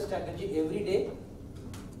measure the strategy every day?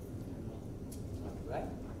 Right?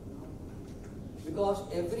 Because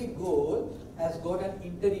every goal has got an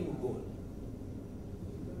interim goal.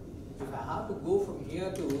 If I have to go from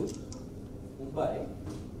here to Mumbai,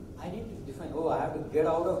 I need to define, I have to get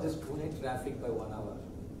out of this Pune traffic by 1 hour.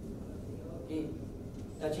 Okay.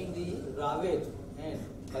 Touching the Raved end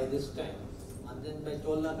by this time. And then by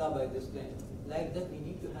Tolnaka by this time. Like that, we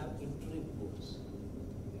need to have interim goals.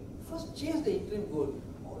 First, chase the interim goal.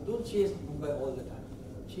 Don't chase Mumbai all the time.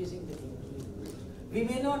 Chasing the interim goals. We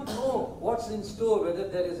may not know what's in store, whether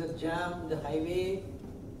there is a jam on the highway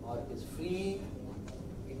or it is free.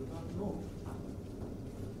 We do not know.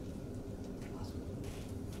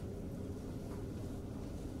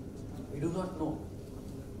 We do not know.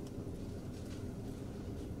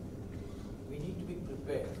 We need to be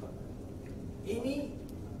prepared for that. Any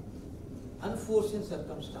unforeseen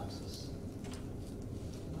circumstances.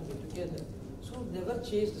 Are we together? So never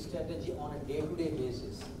chase the strategy on a day-to-day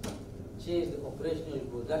basis. Chase the operational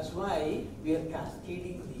goal. That's why we are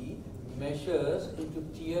cascading the measures into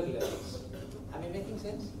tier levels. Am I making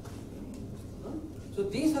sense? No? So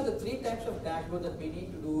these are the three types of dashboard that we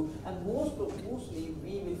need to do, and mostly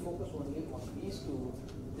we will focus only on these two.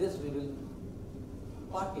 This we will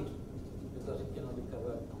park it because it cannot be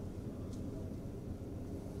covered now.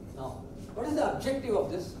 Now, what is the objective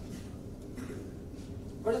of this?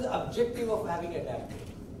 What is the objective of having a dashboard?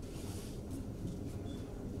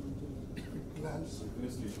 Glance.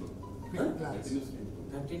 Continuously Glance.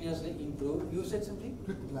 Continuously improve. You said something?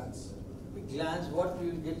 Quick glance. Quick glance. What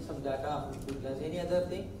we will get some data from quick glance. Any other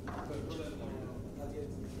thing?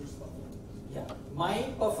 Yeah.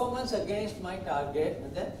 My performance against my target,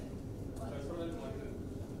 and then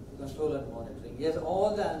control and monitoring. Yes,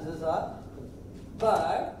 all the answers are.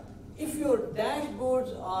 But if your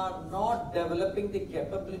dashboards are not developing the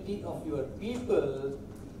capability of your people,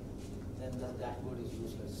 then the dashboard is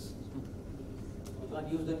useless. You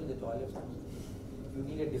can't use them in the toilets. You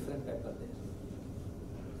need a different pepper there.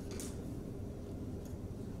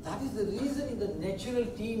 That is the reason in the natural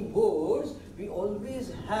team boards, we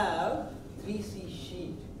always have 3C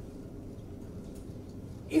sheet.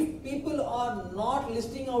 If people are not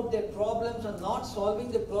listing out their problems and not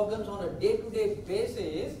solving the problems on a day-to-day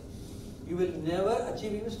basis, you will never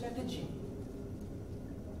achieve your strategy.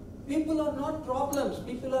 People are not problems,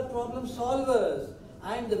 people are problem solvers.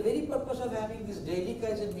 And the very purpose of having this daily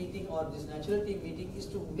Kaizen meeting or this natural team meeting is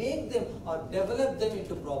to make them or develop them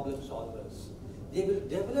into problem solvers. They will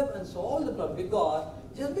develop and solve the problem because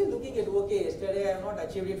just by looking at, okay, yesterday I have not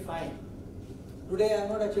achieved it, fine. Today I have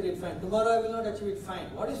not achieved it, fine. Tomorrow I will not achieve it, fine.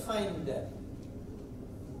 What is fine in there?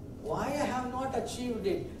 Why I have not achieved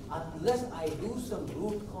it? Unless I do some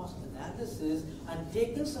root cause analysis and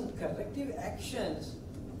taken some corrective actions,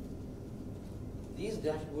 these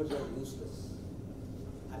dashboards are useless.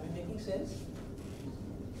 Am I making sense?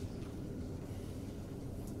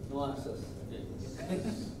 No answers.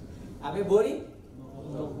 Am I boring?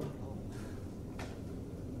 No.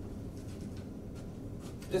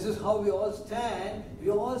 This is how we all stand. We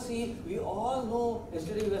all see, we all know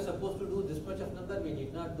yesterday we were supposed to do this much of number, we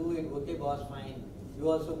did not do it. Okay, boss, fine. You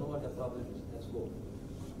also know what the problem is. Let's go.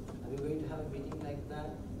 Are we going to have a meeting like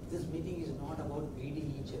that? This meeting is not about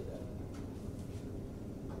greeting each other.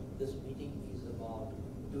 This meeting is about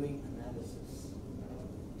doing analysis,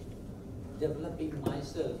 developing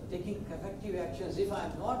myself, taking corrective actions. If I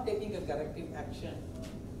am not taking a corrective action,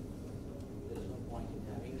 there is no point in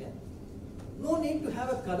having that. No need to have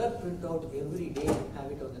a color printout every day and have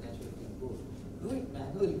it on the natural team board. Do it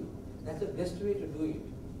manually. That's the best way to do it.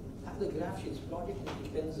 Have the graph sheets, plot it with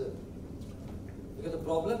the pencil. Because the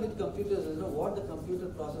problem with computers is what the computer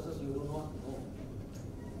processes you do not know.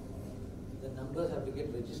 The numbers have to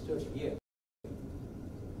get registered here.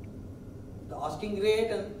 The asking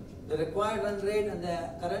rate and the required run rate and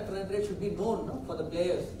the current run rate should be known, no, for the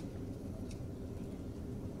players.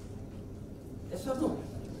 Yes or no?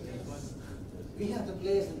 We have the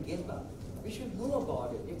players in game bar. We should know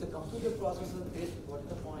about it. If the computer processes this, what's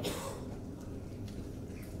the point?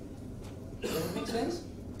 Does it make sense?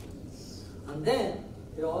 And then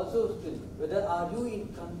it also still whether are you in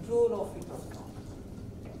control of it or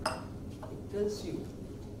not. It tells you.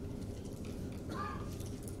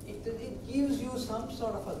 It gives you some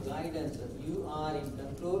sort of a guidance that you are in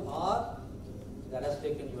control or that has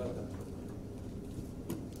taken your control.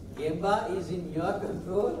 Gemba is in your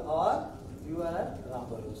control or you are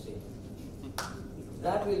Rambarose.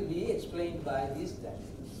 That will be explained by these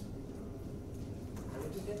dashboards.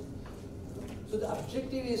 So the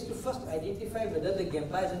objective is to first identify whether the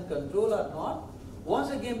Gemba is in control or not. Once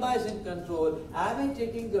the Gemba is in control, am I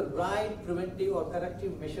taking the right preventive or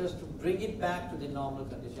corrective measures to bring it back to the normal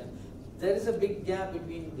condition? There is a big gap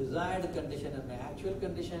between desired condition and my actual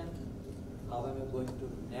condition. How am I going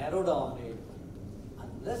to narrow down it?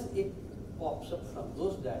 Unless it pops up from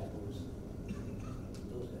those dashboards.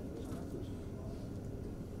 Those dashboards are not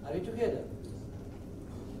useful. Are we together?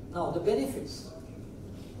 Now the benefits.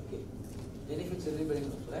 Okay. Benefits everybody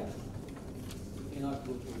knows, right? We may not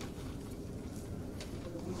go through it.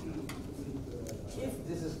 If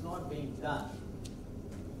this is not being done,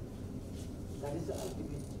 that is the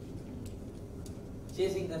ultimate.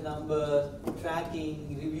 Chasing the numbers,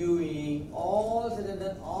 tracking, reviewing, all said and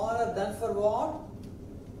done, all are done for what?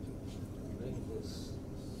 Bring this.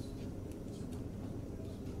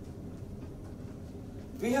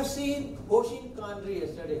 We have seen Hoshin Kanri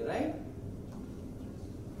yesterday, right?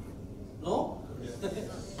 No?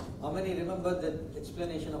 How many remember the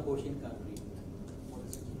explanation of Hoshin Kanri?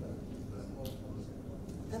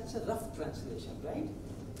 That's a rough translation, right?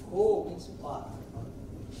 Ho means path.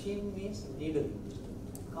 Shin means needle.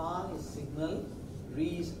 Kan is signal. Re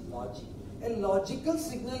is logic. A logical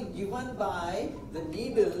signal given by the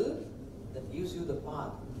needle that gives you the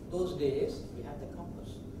path. Those days we had the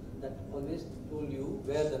compass that always told you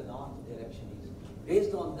where the north direction is.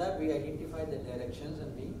 Based on that we identified the directions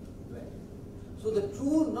and we went. So the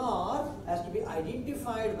true north has to be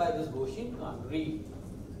identified by this Hoshin Kanri.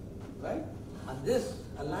 Right? And this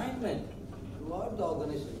alignment throughout the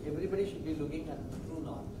organization, everybody should be looking at true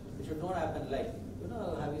north. It should not happen like,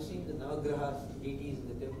 have you seen the Navagrahas deities in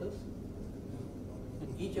the temples?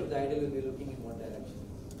 Each of the idol will be looking in one direction.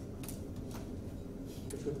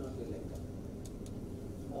 It should not be like that.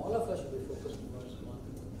 All of us should be focused towards one.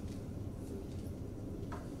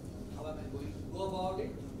 How am I going to go about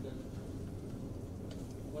it?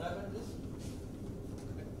 What happened to this?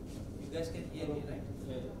 You guys can hear me, right?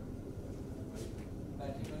 Yeah.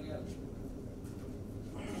 Battery only up.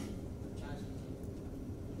 Charge.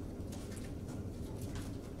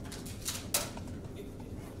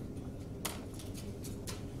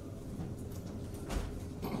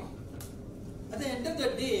 At the end of the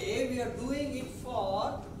day, we are doing it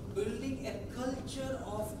for building a culture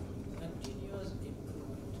of continuous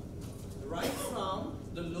improvement. Right from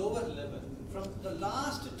the lower level, from the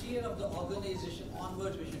last tier of the organization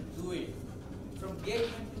onwards, we should do it. From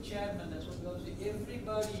gateman to chairman, that's what we always say.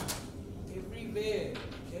 Everybody, everywhere,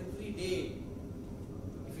 every day.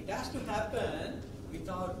 If it has to happen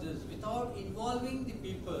without this, without involving the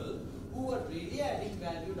people who are really adding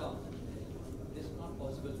value down there, it is not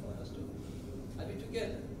possible for us to. Are we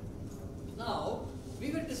together? Now, we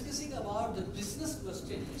were discussing about the business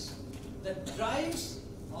questions that drives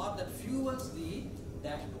or that fuels the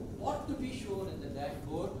dashboard. What to be shown in the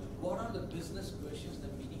dashboard? What are the business questions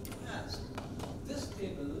that we need to ask? This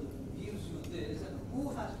table gives you this, and who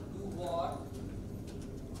has to do what?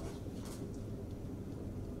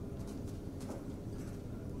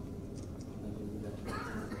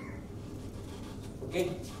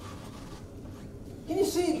 Okay. Can you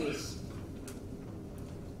see this?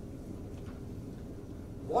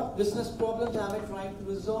 What business problems am I trying to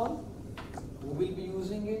resolve? Who will be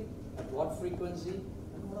using it? At what frequency?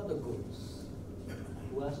 And what are the goals?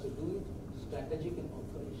 Who has to do it? Strategic and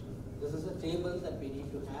operational. This is a table that we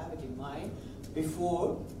need to have it in mind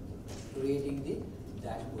before creating the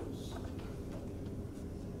dashboards.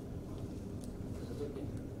 Is it okay?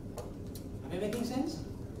 Am I making sense?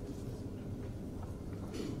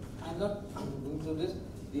 I'm not going through this.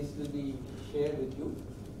 This will be shared with you.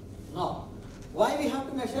 Now, why we have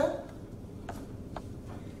to measure?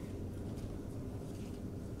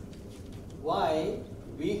 Why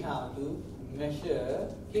we have to measure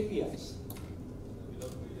KPIs?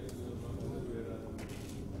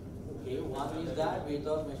 One is that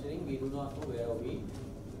without measuring, we do not know where are we.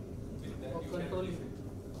 Controlling.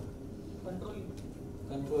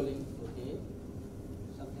 Controlling, okay.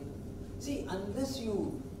 Something. See, unless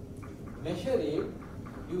you measure it,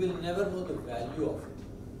 you will never know the value of it.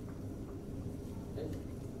 Right?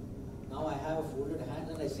 Now I have a folded hand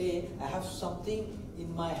and I say, I have something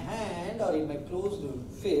in my hand or in my closed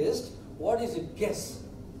fist. What is it? Guess.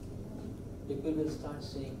 People will start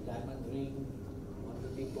saying diamond ring,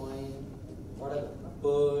 150 coin, whatever,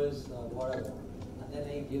 pearls or whatever. And then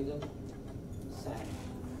I give them sand.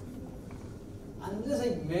 Unless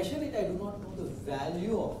I measure it, I do not know the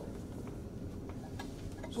value of it.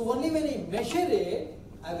 So only when I measure it,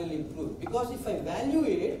 I will improve. Because if I value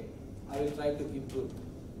it, I will try to improve.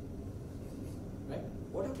 Right?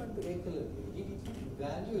 What happened to Ekal? He didn't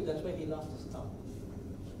value it, that's why he lost his thumb.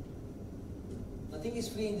 Nothing is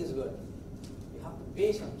free in this world. You have to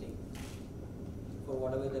pay something for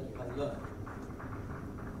whatever that you have learned.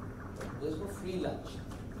 There is no free lunch.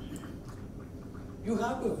 You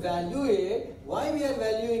have to value it. Why we are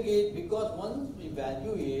valuing it? Because once we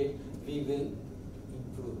value it, we will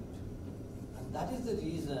improve it. And that is the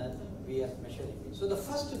reason we are measuring it. So the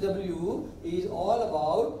first W is all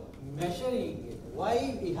about measuring it.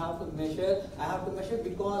 Why we have to measure? I have to measure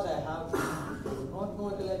because I have to. I do not know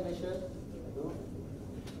until I measure.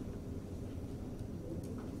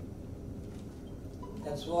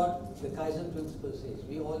 That's what the Kaizen principle says.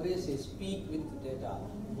 We always say, speak with data.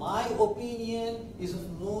 My opinion is of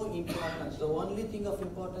no importance. The only thing of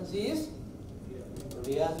importance is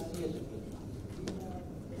reality as a game plan.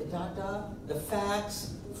 The data, the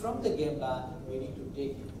facts from the game plan, we need to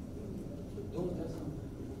take it. So don't listen.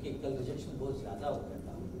 Okay, kal rejection बहुत ज़्यादा हो गया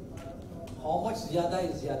था. How much ज़्यादा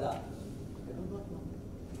is ज़्यादा? I do not know.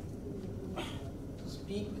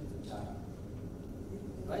 Speak with the data.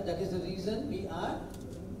 Right? That is the reason we are.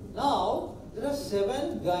 Now, there are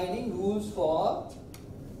 7 guiding rules for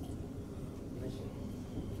measuring.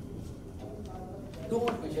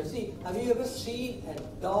 Don't measure. See, have you ever seen a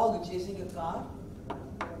dog chasing a car?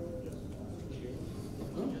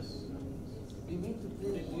 Do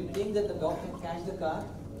you think that the dog can catch the car?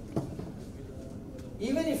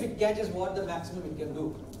 Even if it catches, what the maximum it can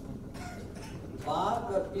do?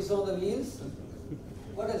 Bark or piss on the wheels?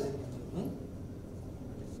 What is it?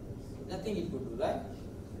 Nothing it could do, right?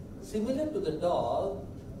 Similar to the dog,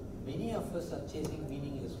 many of us are chasing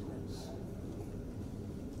meaningless goals.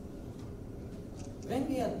 When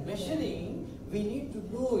we are measuring, we need to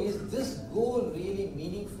know, is this goal really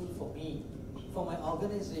meaningful for me, for my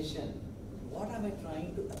organization? What am I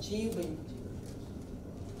trying to achieve by it?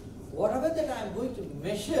 Whatever that I am going to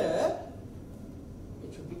measure,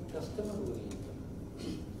 it should be customer oriented.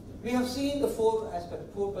 We have seen the four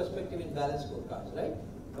perspective in balance scorecards, right?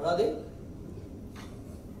 What are they?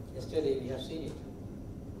 Yesterday we have seen it.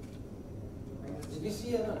 Did we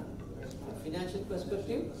see a financial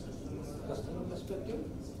perspective, customer perspective,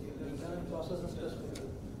 internal processes perspective?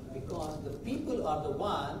 Because the people are the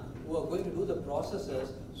one who are going to do the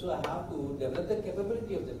processes, so I have to develop the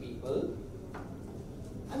capability of the people.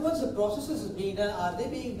 And once the processes is being done, are they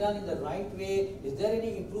being done in the right way? Is there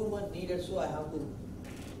any improvement needed? So I have to do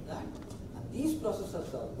that. And these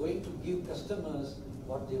processes are going to give customers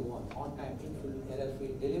what they want: on time, in full,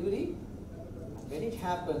 error-free delivery. And when it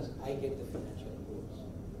happens, I get the financial goals.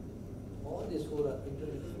 All these four are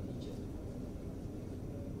interlinked with each other.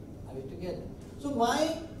 Are we together? So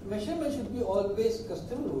my measurement should be always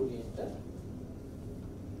customer-oriented.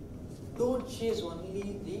 Don't chase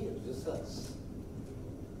only the results.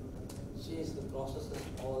 Chase the processes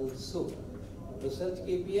also. Research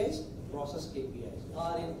KPIs, process KPIs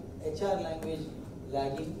are in HR language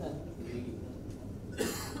lagging and leading.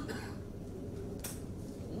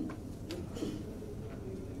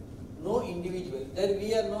 No individual. That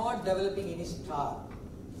we are not developing any star.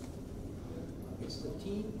 It's the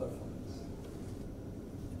team performance.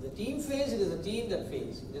 The team fails, it is the team that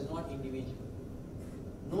fails. It is not individual.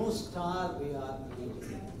 No star we are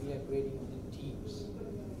creating. We are creating the teams.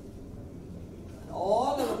 And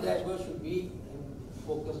all our dashboards should be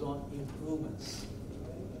focused on improvements.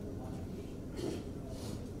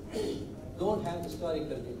 Don't have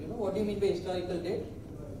historical date. You know what do you mean by historical date?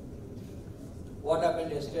 What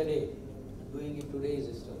happened yesterday? Doing it today is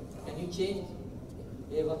history. Can you change?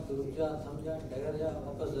 Ye waqt ruk ja, tham ja, dagar ja,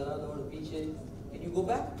 wapas zara daud piche. Can you go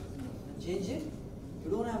back and change it? You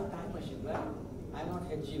don't have a time machine, right? I'm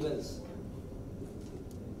not H.G. Wells.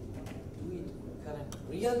 Do it current,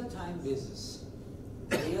 real-time basis.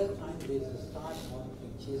 Real-time basis. Start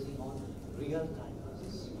monitoring, chasing on real-time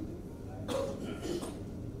basis.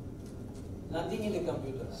 Nothing in the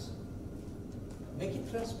computers. Make it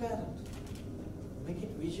transparent. Make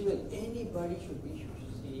it visual. Anybody should be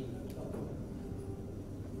seeing it.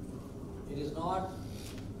 It is not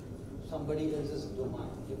somebody else's domain.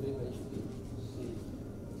 Everybody should be seeing it.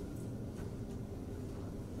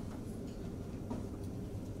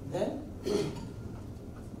 Then,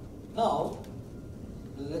 now,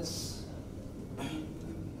 let's,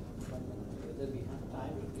 whether we have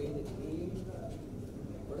time to play the game.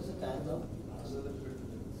 What is the time now?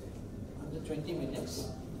 Under 20 minutes.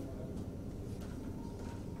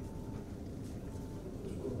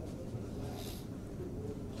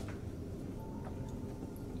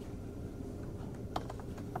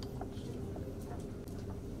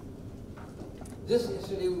 This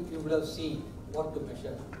yesterday you would have seen what to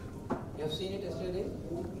measure. You have seen it yesterday?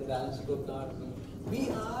 The balance scorecard. We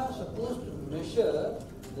are supposed to measure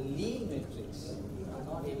the lean metrics,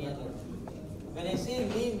 not any other. When I say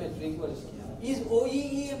lean metric, what is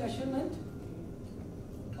OEE a measurement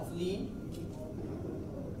of lean?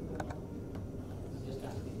 Just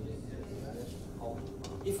asking. How?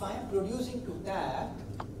 If I am producing to tag,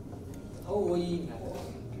 how OEE matters?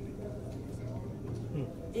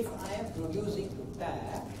 If I am producing to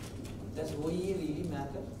tag, does OEE really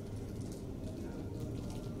matter?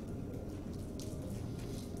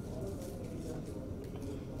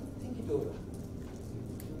 Think it over.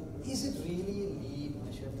 Is it really a lean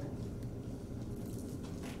measurement?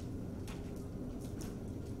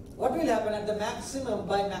 What will happen at the maximum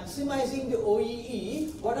by maximizing the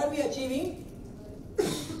OEE? What are we achieving?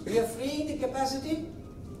 We are freeing the capacity.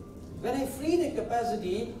 When I free the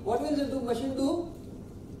capacity, what will the machine do?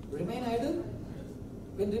 Remain idle.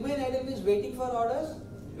 When remain idle means waiting for orders.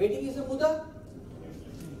 Waiting is a muda.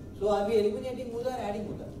 So are we eliminating muda or adding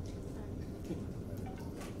muda?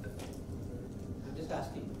 I'm just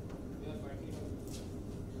asking. We are finding out.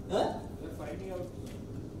 Huh? We are finding out.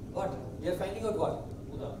 What? We are finding out what?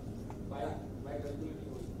 Muda. By calculating.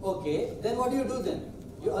 Okay. Then what do you do then?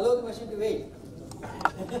 You allow the machine to wait.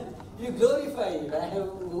 You glorify it.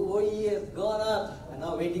 OE has gone up and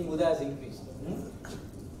now waiting muda has increased.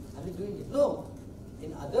 Are we doing it? No.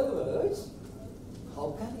 In other words,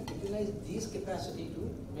 how can we utilize this capacity to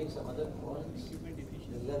make some other products?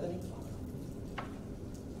 The leathering.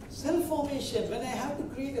 Cell formation. When I have to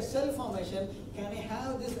create a cell formation, can I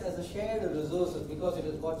have this as a shared resources because it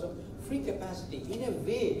has got some free capacity? In a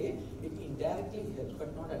way, it indirectly helps,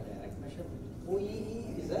 but not a direct measurement.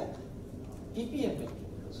 OEE is a PPM metric.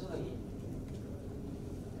 Sorry.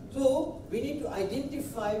 So we need to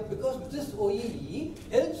identify, because this OEE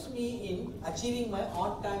helps me in achieving my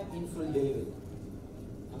on-time in full delivery.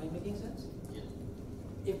 Am I making sense? Yes.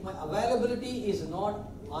 If my availability is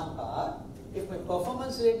not on par, if my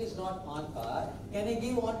performance rate is not on par, can I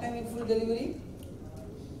give on-time in full delivery?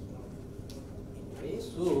 Okay,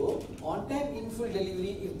 so on-time in full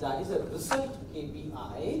delivery, if that is a result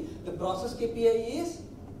KPI, the process KPI is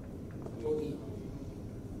OEE.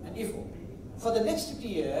 And if for the next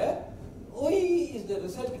tier, OEE is the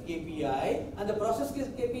result KPI and the process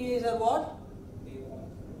KPIs are what?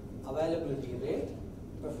 Availability rate,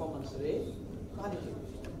 performance rate, quality rate.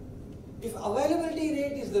 If availability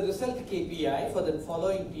rate is the result KPI for the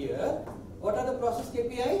following tier, what are the process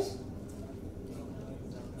KPIs?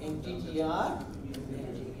 MTTR,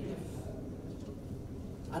 MTTF.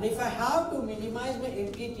 And if I have to minimize my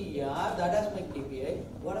MTTR, that as my KPI,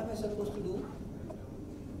 what am I supposed to do?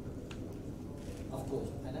 Of course,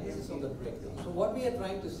 analysis of the breakdown. So what we are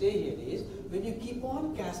trying to say here is, when you keep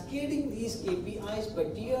on cascading these KPIs by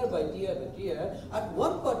tier by tier by tier, at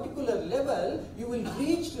one particular level, you will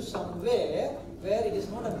reach to somewhere where it is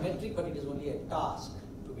not a metric, but it is only a task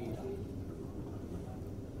to be done.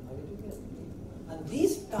 Are we together? And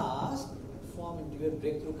these tasks form into your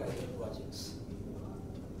breakthrough Kaizen projects.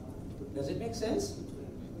 Does it make sense?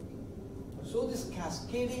 So this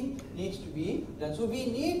cascading needs to be done. So we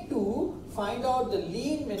need to find out the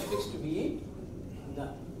lean metrics to be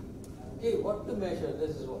done. Okay, what to measure?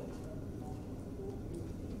 This is what.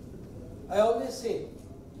 I always say,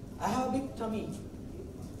 I have a big tummy.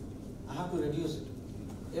 I have to reduce it.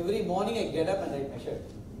 Every morning I get up and I measure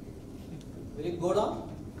it. Will it go down?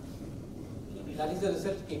 That is the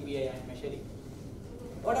result KPI I am measuring.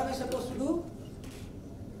 What am I supposed to do?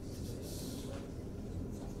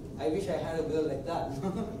 I wish I had a girl like that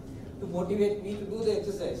to motivate me to do the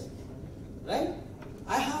exercise. Right?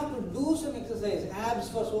 I have to do some exercise, abs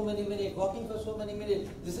for so many minutes, walking for so many minutes.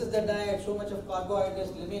 This is the diet, so much of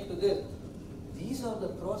carbohydrates, limit to this. These are the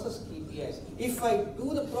process KPIs. If I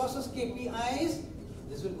do the process KPIs,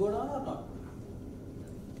 this will go down or not?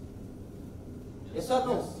 Yes or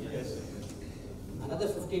no? Yes. Another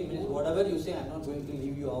 15 minutes, whatever you say, I'm not going to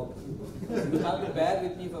leave you out. You have to bear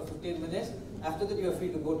with me for 15 minutes. After that, you are free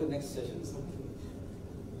to go to next sessions.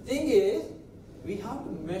 Thing is, we have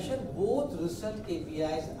to measure both result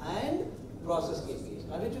KPIs and process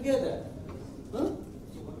KPIs. Are we together? Huh?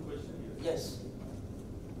 So one question here. Yes.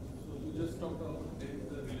 So you just talked about the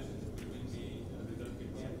relationship between the result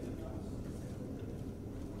KPI and the process.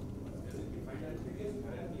 Does it define that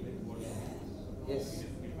currently like what? Yes.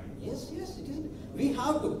 Yes, it is. We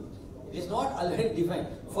have to. It is not already defined.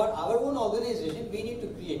 For our own organization, we need to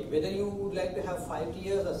create. Whether you would like to have 5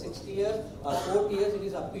 years or 6 years or 4 years, it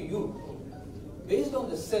is up to you. Based on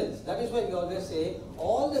the cells, that is why we always say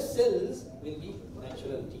all the cells will be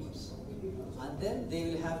natural teams. And then they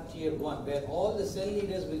will have tier 1, where all the cell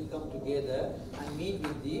leaders will come together and meet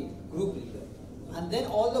with the group leader. And then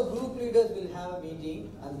all the group leaders will have a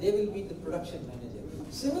meeting and they will meet the production manager.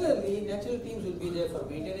 Similarly, natural teams will be there for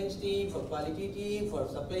maintenance team, for quality team, for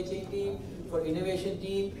supply chain team, for innovation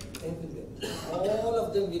team, everywhere. All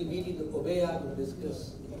of them will meet in the Obeya to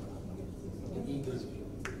discuss the Eagle's view.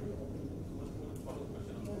 Follow-up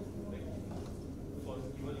question on that. Like, for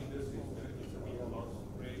your industries, currently we have lots of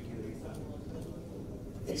great research.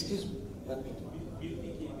 Excuse me. Will the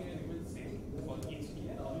KPI remain same for each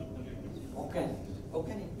tier or How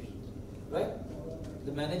can it be? Right?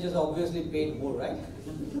 The managers are obviously paid more, right?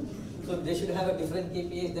 So they should have a different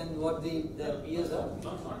KPIs than what their peers are.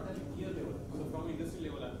 Not at tier level. So from industry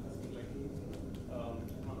level, I'm asking like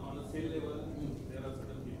on a sale level, there are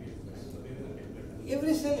certain KPIs. So there is a template.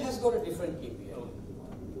 Every cell has got a different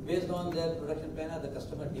KPI. Based on their production plan or the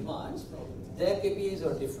customer demands, their KPIs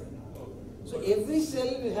are different. So every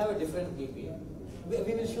cell will have a different KPI.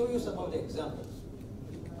 We will show you some of the examples.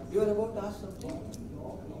 You are about to ask something?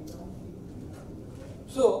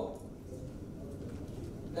 So,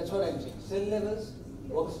 that's what I'm saying. Cell levels,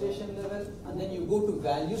 workstation level, and then you go to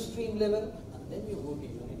value stream level, and then you go to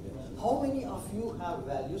unit level. How many of you have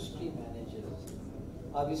value stream managers?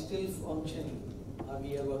 Are we still functioning? Are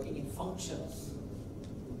we working in functions?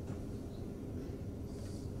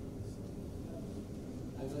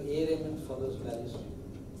 I know ARMN follows value stream.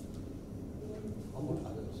 How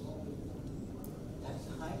about others? That's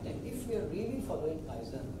high time. If we are really following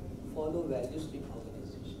Kaizen, follow value stream organization.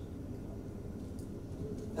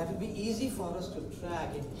 That will be easy for us to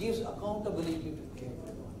track. It gives accountability to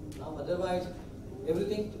everyone. Now, otherwise,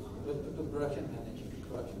 everything to production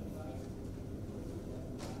management.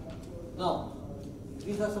 Now,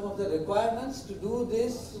 these are some of the requirements to do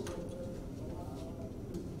this.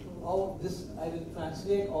 How this I will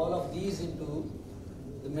translate all of these into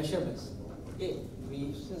the measurements. Okay,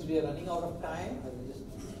 since we are running out of time, I will just.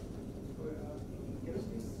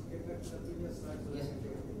 Yes.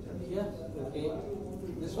 Yeah. Okay.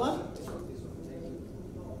 This one.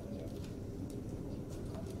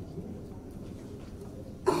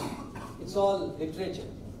 It's all literature,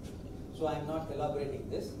 so I am not elaborating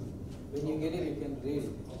this. When you get it, you can read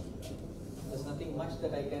it. There's nothing much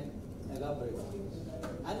that I can elaborate on.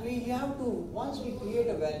 And we have to, once we create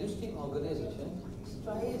a value stream organization,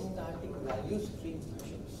 try starting value stream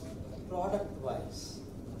measures, product-wise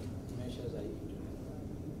measures I need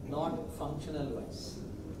to, not functional-wise.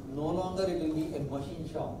 No longer it will be a machine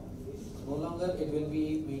shop. No longer it will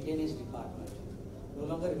be maintenance department. No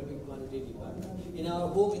longer it will be quality department. In our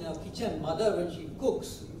home, in our kitchen, mother when she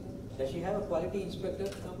cooks, does she have a quality inspector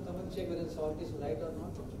come and check whether the salt is right or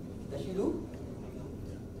not? Does she do?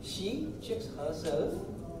 She checks herself,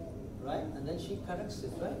 right? And then she corrects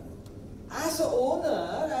it, right? As an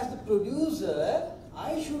owner, as the producer,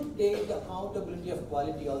 I should take the accountability of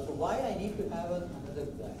quality also. Why I need to have another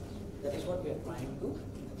guy? That is what we are trying to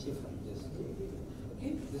achieve from this.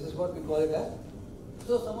 Okay? This is what we call it as.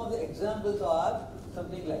 So some of the examples are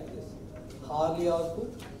something like this. Hourly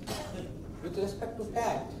output. With respect to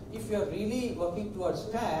tact, if you are really working towards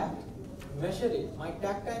tact, measure it. My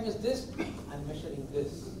tact time is this, I'm measuring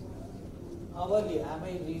this. Hourly, am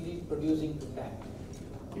I really producing to tact?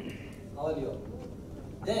 Hourly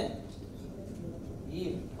output. Then,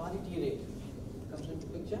 yield, quality rate comes into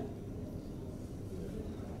picture.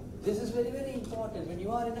 This is very, very important. When you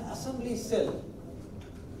are in an assembly cell,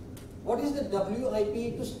 what is the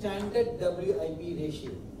WIP to standard WIP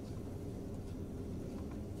ratio?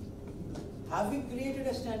 Have we created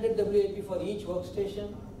a standard WIP for each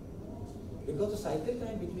workstation? Because the cycle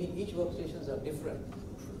time between each workstations are different.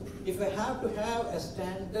 If I have to have a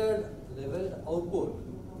standard level output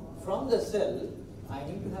from the cell, I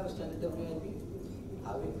need to have a standard WIP.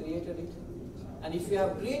 Have we created it? And if you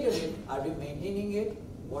have created it, are we maintaining it?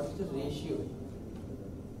 What is the ratio?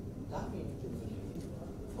 That we need to measure.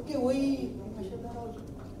 Okay, we measure that also.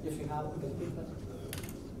 If you have 50%.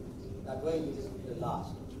 That way it is the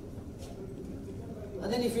last.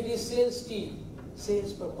 And then if it is sales team,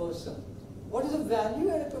 sales per person. What is the value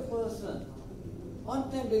added per person?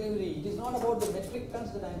 On-time delivery. It is not about the metric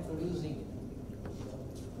tons that I am producing.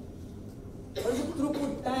 What is the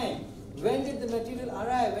throughput time? When did the material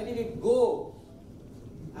arrive? When did it go?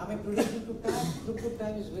 Am I producing to time? Throughput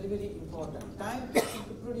time is very, very important. Time to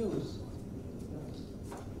produce.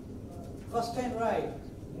 First time right.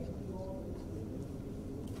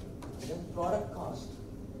 Then product cost.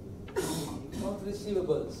 Account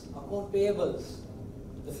receivables, account payables.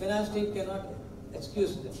 The finance team cannot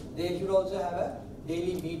excuse them. They should also have a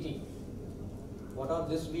daily meeting. What are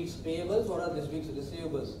this week's payables? What are this week's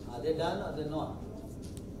receivables? Are they done? Are they not?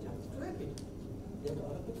 You have to track it. They have to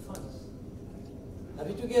allocate funds. Are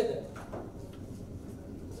we together?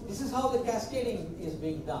 This is how the cascading is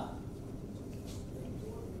being done.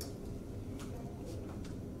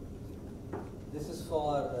 This is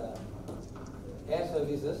for air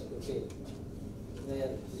services. Okay,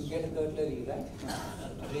 there you get a cutlery, right?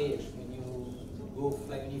 Tray when you go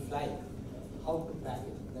fly, when you fly. How to pack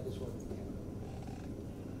it? That is what we can.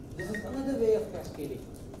 This is another way of cascading.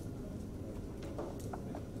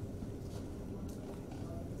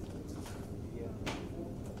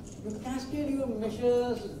 You cascade your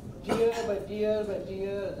measures tier by tier by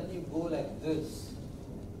tier, then you go like this.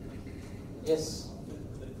 Yes.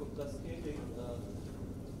 For cascading,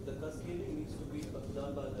 the cascading needs to be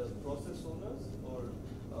done by the process owners or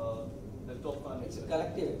the top manager? It's a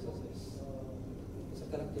collective exercise. It's a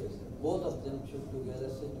collective exercise. Both of them should together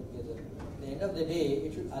sit together. At the end of the day,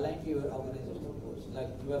 it should align to your organizational goals. Like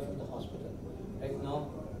you are from the hospital. Right now,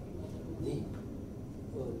 the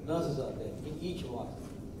nurses are there in each ward.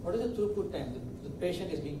 What is the throughput time? The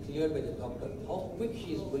patient is being cleared by the doctor. How quick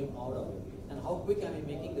she is going out of it, and how quick am I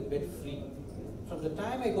making the bed free? From the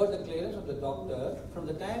time I got the clearance from the doctor, from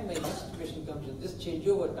the time my next patient comes in, this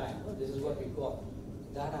changeover time, this is what we call,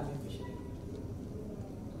 that am I measuring.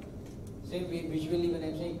 Same way visually when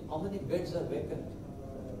I'm saying how many beds are vacant,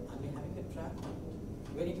 am I having a track?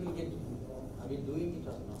 When it will get, are we doing it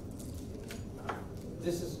or not?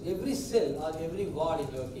 This is every cell or every ward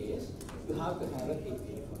in your case, you have to have a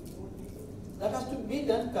KPI. That has to be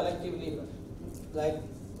done collectively. Like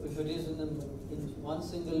if it is in one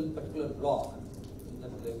single particular block,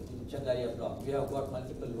 in Chandaria block, we have got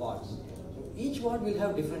multiple wards. So each ward will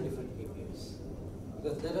have different KPIs.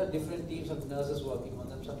 Because there are different teams of nurses working on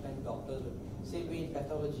them, sometimes doctors. Same way in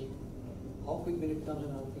pathology. How quick will it come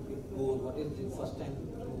and how quick it goes? What is the first time to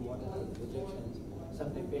do? What are the rejections?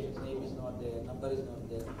 Sometimes patient's name is not there, number is not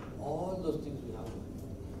there. All those things we have to do.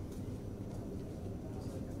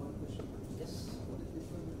 Yes.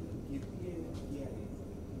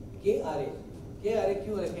 KRA. KRA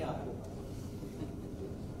क्यों रखें आपको?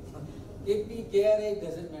 KRA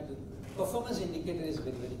doesn't matter. Performance indicator is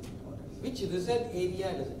very, very important. Which result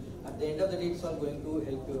area does it? At the end of the day, it's all going to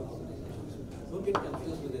help your organization. Don't get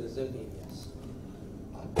confused with the result areas.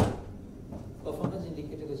 Performance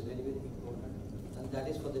indicator is very, very important. And that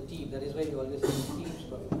is for the team. That is why we always say teams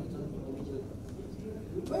performance, not individual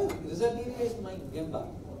performance. Well, result area is my Gemba.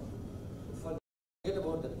 Forget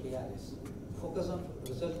about the KRS. Focus on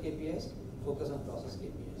result KPIs, focus on process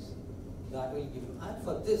KPIs. That will give you. And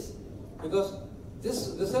for this, because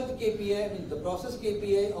this result KPI, I mean the process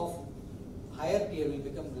KPI of higher tier will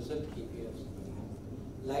become result KPIs.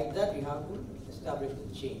 Like that, you have to establish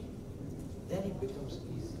the chain. Then it becomes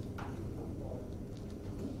easy.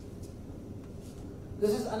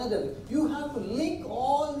 This is another way. You have to link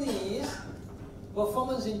all these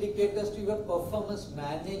performance indicators to your performance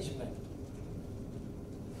management.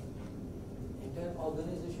 Entire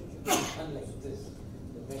organization should be done like this.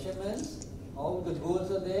 The measurements, how the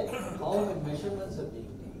goals are there, how the measurements are being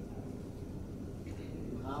taken.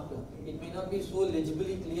 You have to. It may not be so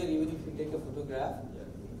legibly clear even if you take a photograph.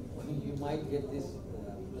 You might get this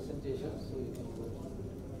presentation, so you can go.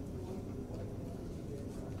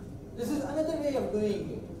 This is another way of doing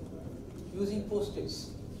it, using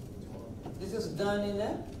post-its. This is done in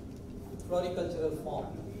a floricultural form.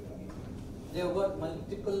 They have got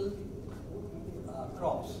multiple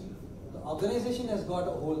crops. The organization has got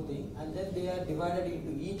a whole thing, and then they are divided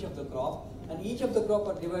into each of the crop, and each of the crop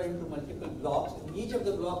are divided into multiple blocks, and each of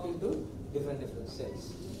the block into different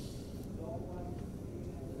cells.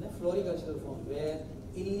 In a floricultural form, where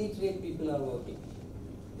illiterate people are working,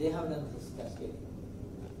 they have done this cascade.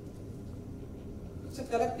 It's a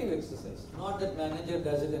collective exercise, not that manager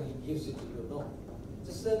does it and he gives it to you. No, it's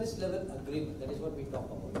a service level agreement. That is what we talk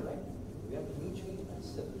about, right? We have to mutually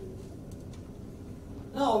accept.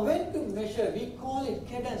 Now, when to measure, we call it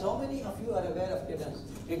cadence. How many of you are aware of cadence?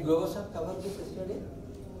 Did Govardhan cover this yesterday?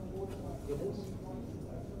 Cadence?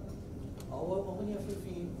 How How many of you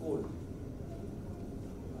feel cold?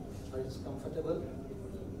 Or it's comfortable?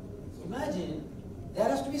 Imagine there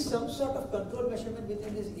has to be some sort of control measurement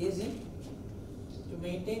within this AC to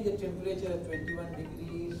maintain the temperature at 21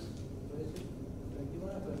 degrees. What is it?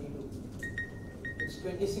 21 or 22? It's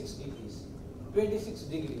 26 degrees. 26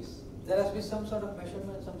 degrees. There has to be some sort of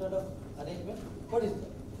measurement, some sort of arrangement. What is that?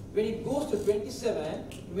 When it goes to 27,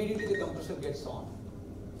 immediately the compressor gets on.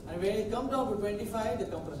 And when it comes down to 25, the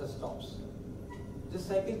compressor stops. This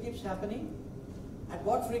cycle keeps happening. At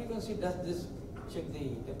what frequency does this check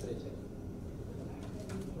the temperature?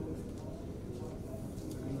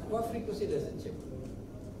 At what frequency does it check?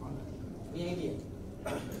 Any idea?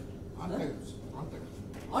 On time. On time.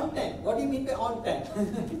 On time. What do you mean by on time?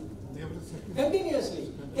 Every second.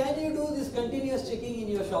 Continuously. Can you do this continuous checking in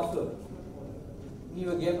your shop floor? In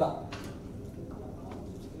your gemba?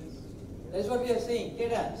 That's what we are saying.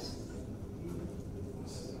 Cadence.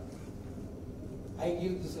 I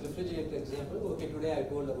give this refrigerator example. Okay, today I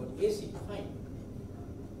told about AC. Fine.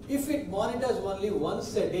 If it monitors only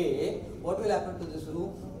once a day, what will happen to this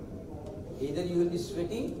room? Either you will be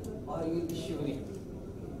sweating or you will be shivering.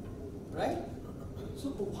 Right?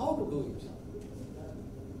 So how to do it?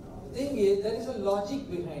 The thing is, there is a logic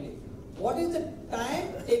behind it. What is the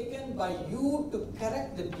time taken by you to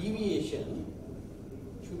correct the deviation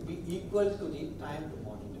should be equal to the time to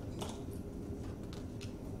monitor.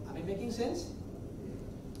 Am I making sense?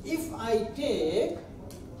 If I take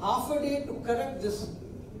half a day to correct this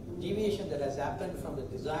deviation that has happened from the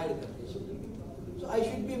desired condition, so I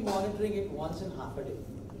should be monitoring it once in half a day.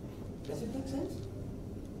 Does it make sense?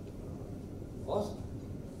 Boss?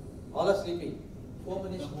 All are sleeping. 4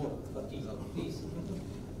 minutes more for tea, please.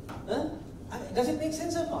 Huh? Does it make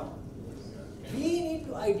sense or not? We need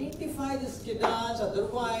to identify this cadence,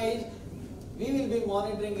 otherwise we will be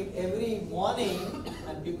monitoring it every morning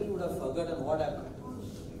and people would have forgotten what happened.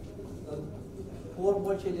 4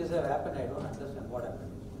 more changes have happened, I don't understand what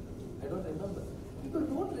happened. I don't remember. People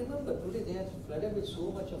don't remember. Today they are flooded with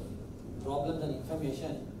so much of problems and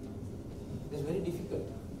information. It's very difficult.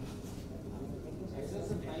 Is there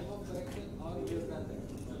some time of correction or years than that?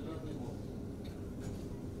 Will not be more.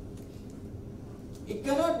 It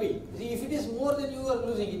cannot be. See, if it is more than you are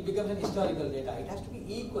losing, it becomes an historical data. It has to be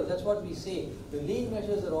equal. That's what we say. The lean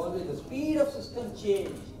measures are always the speed of system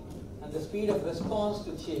change and the speed of response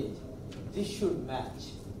to change. This should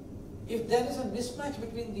match. If there is a mismatch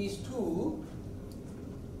between these two,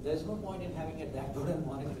 there is no point in having a dashboard and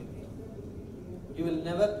monitoring it. You will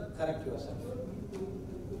never correct yourself.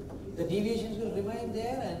 The deviations will remain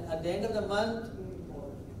there, and at the end of the month,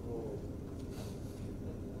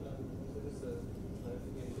 Just a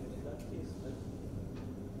clarification. In that case,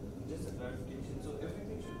 just a clarification. So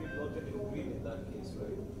everything should be plotted in green in that case,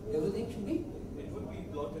 right? everything should be. It would be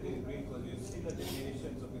plotted in green because you see the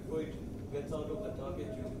deviation. So before it gets out of the target,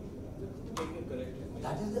 you take a corrective measure.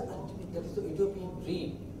 That is the ultimate, that is the utopian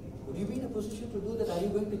dream. Would you be in a position to do that? Are you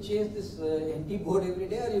going to chase this NT board every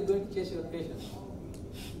day, or are you going to chase your patients?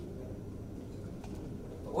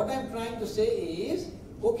 What I am trying to say is,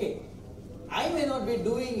 okay, I may not be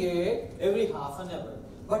doing it every half an hour,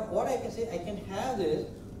 but what I can say, I can have this,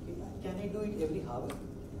 can I do it every hour?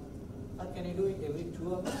 Or can I do it every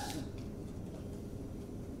 2 hours?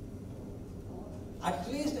 At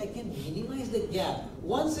least I can minimize the gap.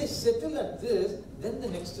 Once I settle at this, then the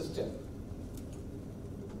next step.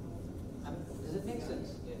 Does it make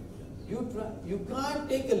sense? You can't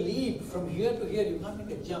take a leap from here to here. You can't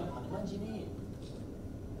make a jump. Hanumanjini.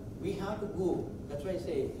 We have to go. That's why I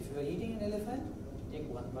say, if you are eating an elephant, take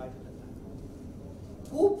one bite at a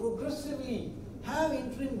time. Go progressively. Have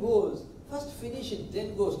interim goals. First finish it,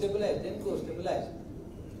 then go stabilize, then go stabilize.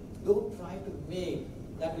 Don't try to make.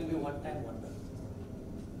 That will be one-time wonder.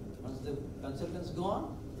 Once the consultant's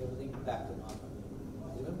gone, everything back to normal.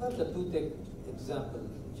 Remember the toothache example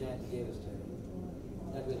Jan gave us today?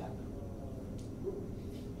 That will happen.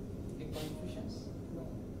 Big contributions.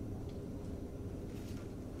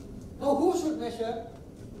 Now who should measure?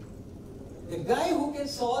 The guy who can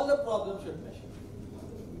solve the problem should measure.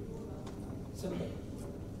 Simple.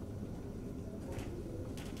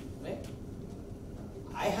 Right?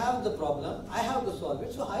 I have the problem, I have to solve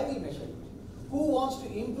it, so I will measure it. Who wants to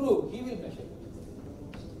improve, he will measure it.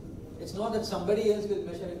 It's not that somebody else will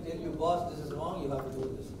measure it, tell you, boss, this is wrong, you have to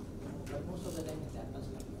do this. But most of the time it happens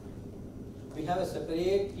like that. We have a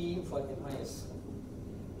separate team for MIS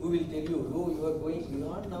who will tell you, oh, you are going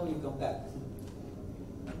beyond, now you come back.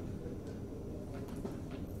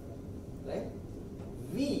 Right?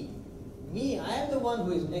 Me, I am the one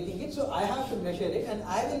who is making it, so I have to measure it, and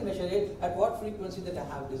I will measure it at what frequency that I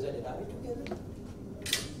have decided. Are we together?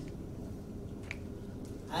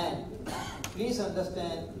 And please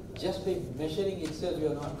understand, just by measuring itself, you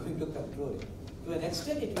are not going to control it. To an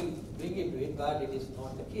extent, it will bring it to it, but it is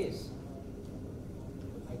not the case.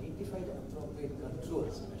 Identify the appropriate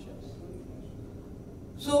controls measures.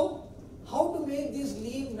 So, how to make these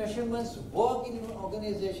lean measurements work in your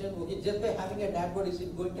organization? Okay, just by having a dashboard, is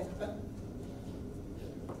it going to happen?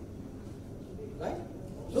 Right?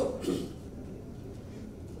 So,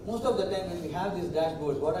 most of the time when we have these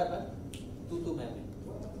dashboards, what happens? Tutu meme.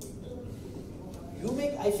 You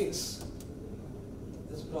make iFix,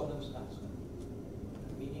 this problem starts.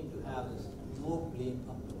 We need to have this no blame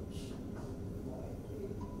approach.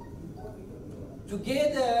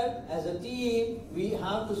 Together, as a team, we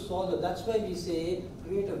have to solve it. That's why we say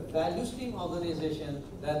create a value stream organization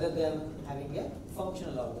rather than having a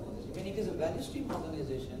functional organization. When it is a value stream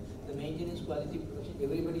organization, the maintenance, quality, production,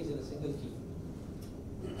 everybody is in a single team.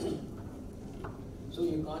 So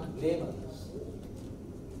you can't blame others.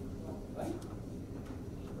 Right?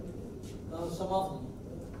 Now some of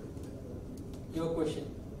your question.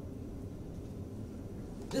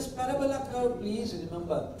 This parabola curve, please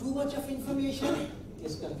remember, too much of information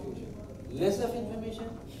is confusion. Less of information,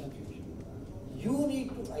 confusion. You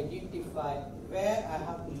need to identify where I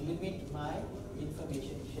have to limit my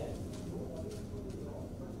information share.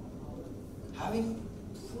 Having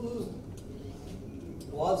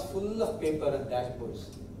walls full of paper and dashboards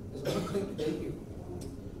is not going to help you.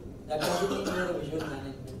 That doesn't mean you are a visual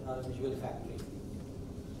management or a visual factory.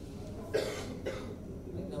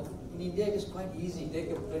 In India it is quite easy. Take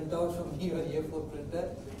a printout from your A4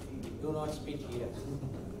 printer, do not spit here.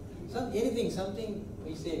 Something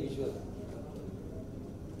we say visual.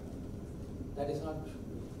 That is not true.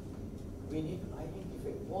 We need to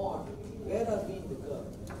identify where are we in the curve?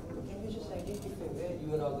 Can you just identify where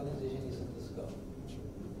your organization is in this curve?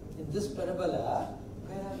 In this parabola,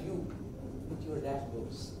 where are you with your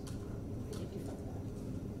dashboards? Identify that.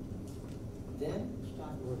 Then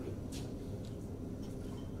start working.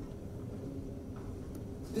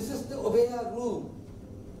 This is the Obeya room.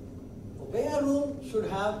 Obeya room should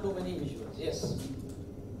have too many visuals, yes,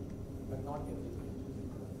 but not everywhere.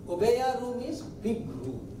 Obeya room is big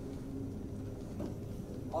room,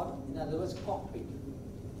 or in other words, cockpit.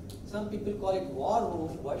 Some people call it war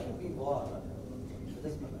room. Why should be war?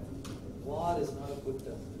 War is not a good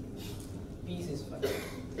term. Peace is fine.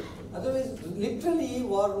 Otherwise, literally,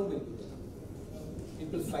 war room will be there.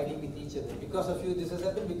 People fighting with each other. Because of you, this has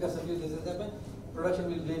happened. Because of you, this has happened. Production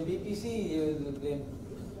will blame BPC, you will blame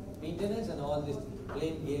maintenance, and all this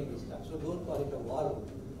blame game will start. So don't call it a war room.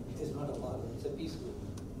 It is not a war room. It's a peace room.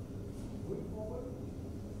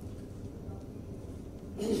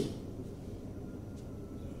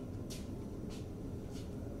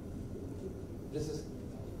 This is.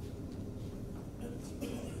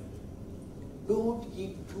 Don't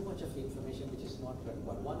give too much of information which is not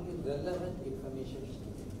required. Only relevant information is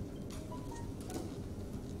given.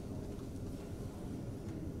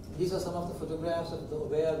 These are some of the photographs of the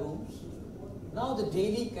Obeya rooms. Now the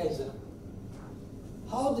daily Kaizen.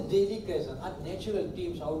 How the daily Kaizen at natural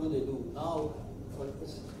teams, how do they do? Now, for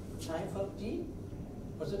this time for tea?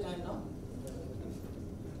 What's the time now?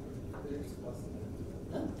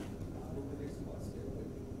 Huh?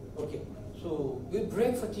 Okay, so we'll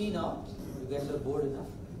break for tea now. You guys are bored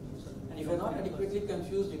enough. And if you're not adequately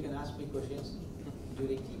confused, you can ask me questions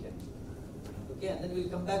during tea time. Okay, and then we'll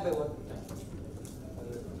come back by what time?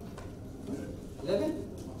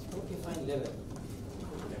 11? Okay, fine, 11.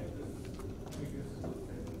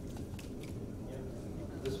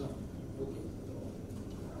 This one. Okay.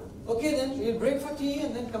 Okay, then we'll break for tea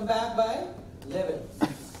and then come back by 11.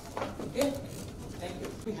 Okay? Thank you.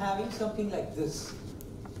 We're having something like this.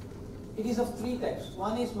 It is of three types.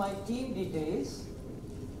 One is my team details.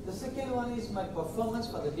 The second one is my performance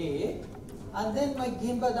for the day. And then my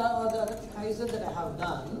Gimbada or the other Kaizen that I have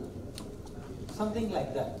done. Something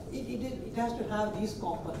like that. It has to have these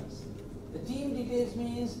components. The team details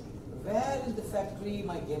means where in the factory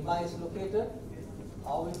my Gemba is located,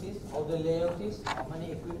 how it is, how the layout is, how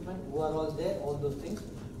many equipment, who are all there, all those things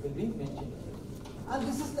will be mentioned. And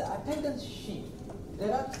this is the attendance sheet.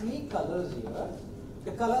 There are three colors here.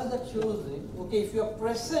 The color that shows it, okay, if you are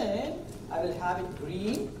present, I will have it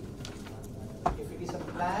green. If it is a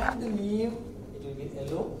planned leave, it will be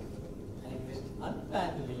yellow. And if it is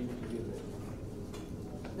unplanned leave, it will be red.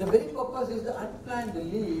 The very purpose is the unplanned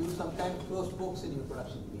leave sometimes throws spokes in your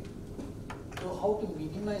production team. So how to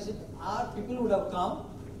minimize it? Our people would have come,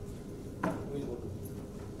 will go to.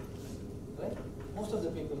 Right? Most of the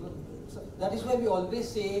people know. So that is why we always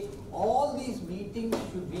say all these meetings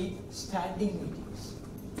should be standing meetings.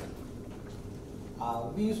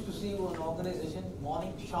 We used to see one organization,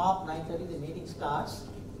 morning sharp 9:30, the meeting starts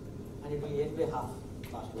and it will end by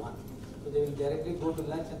 1:30. So they will directly go to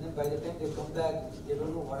lunch and then by the time they come back, they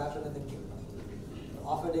don't know what happened in the game.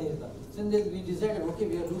 Half a day is done. So then we decided, okay,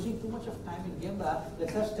 we are losing too much of time in Gemba,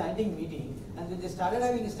 let's have standing meeting. And then they started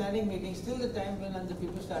having a standing meeting, still the time when and the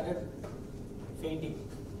people started fainting.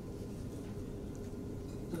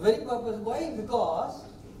 The very purpose, why? Because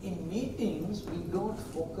in meetings we don't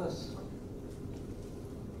focus.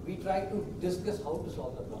 We try to discuss how to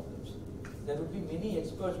solve the problems. There would be many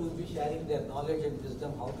experts who will be sharing their knowledge and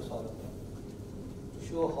wisdom how to solve the problem. To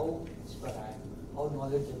show how expert I am, how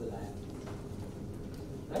knowledgeable I am.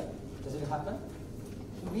 Right? Does it happen?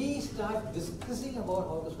 We start discussing about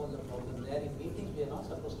how to solve the problem. There in meetings we are not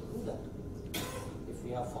supposed to do that. If we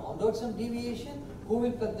have found out some deviation, who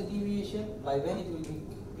will cut the deviation? By when it will be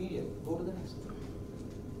period. Go to the next one.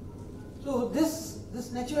 So this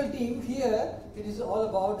natural team here, it is all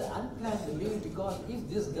about the unplanned delivery, because if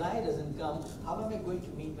this guy doesn't come, how am I going to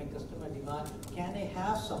meet my customer demand? Can I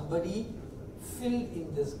have somebody fill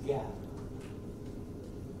in this gap?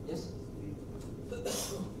 Yes?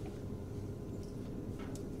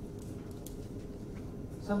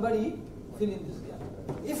 Somebody fill in this gap.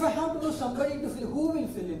 If I have to know somebody to fill, who will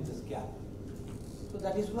fill in this gap? So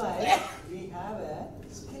that is why we have a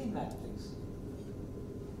skill matrix.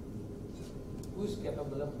 Who is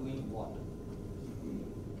capable of doing what?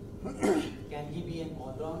 Can he be an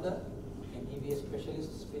all-rounder? Can he be a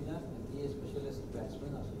specialist spinner? Can he be a specialist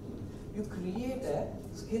batsman or something? You create a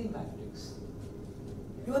skill matrix.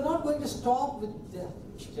 You are not going to stop with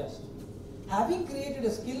just. Having created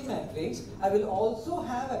a skill matrix, I will also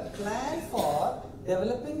have a plan for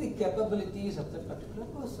developing the capabilities of that particular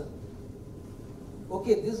person.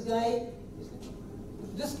 Okay, this guy,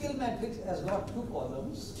 this skill matrix has got two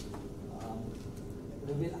columns.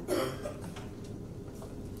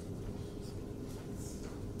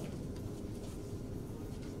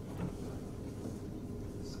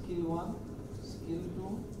 Skill 1, skill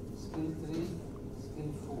 2, skill 3,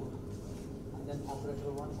 skill 4. And then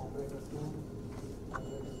operator 1, operator 2,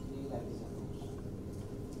 operator 3, like this.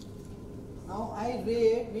 Now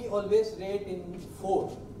we always rate in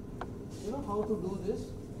 4. You know how to do this?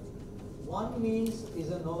 1 means is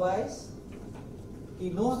a novice. He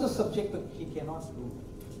knows the subject but he cannot do.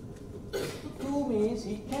 2 means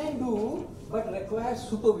he can do but requires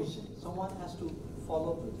supervision. Someone has to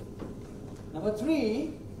follow with him. Number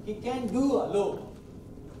 3, he can do alone.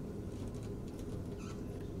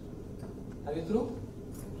 Are you through?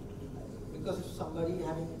 Because if somebody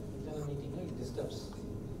having a meeting, it disturbs.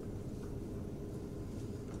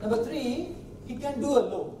 Number 3, he can do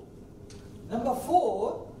alone. Number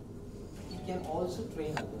 4, he can also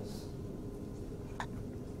train others.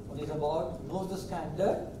 One is about knows the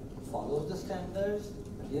standard, follows the standards,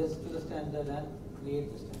 adheres to the standard and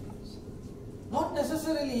create the standards. Not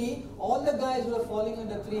necessarily all the guys who are falling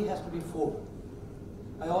under 3 has to be 4.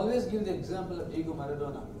 I always give the example of Diego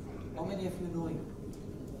Maradona. How many of you know him?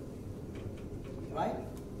 Right?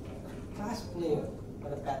 Class player,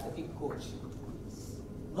 but a pathetic coach.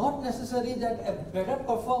 Not necessary that a better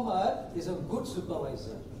performer is a good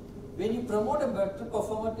supervisor. When you promote a better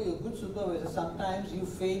performer to a good supervisor, sometimes you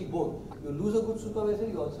fail both. You lose a good supervisor,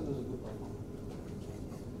 you also lose a good performer.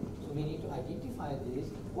 So we need to identify this.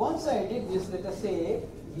 Once I did this, let us say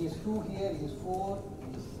he is 2 here, he is 4, he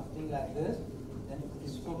is something like this, then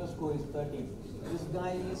his total score is 13. This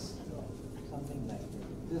guy is something like this.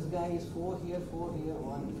 This guy is 4 here,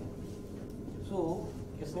 1 here. So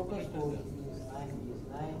his total score is 9, he is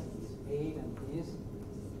 9, he is 8, and he is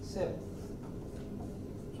 7.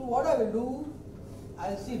 So what I will do,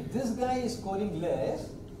 I'll see this guy is scoring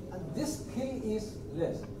less and this skill is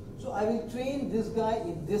less. So I will train this guy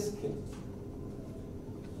in this skill.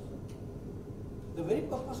 The very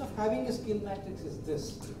purpose of having a skill matrix is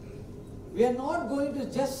this. We are not going to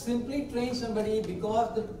just simply train somebody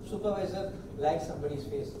because the supervisor likes somebody's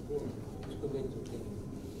face. We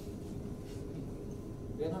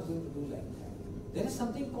are not going to do like that. There is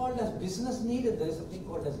something called as business need and there is something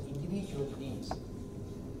called as individual needs.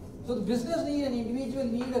 So the business need and individual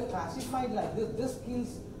need are classified like this. This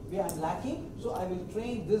skills we are lacking, so I will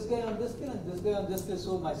train this guy on this skill and this guy on this skill,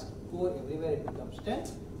 so my score everywhere it becomes 10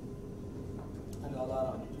 and all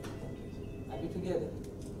around it. Are we together?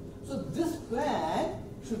 So this plan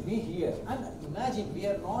should be here. And imagine we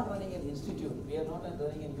are not running an institute, we are not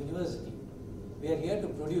running a university. We are here to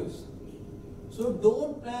produce. So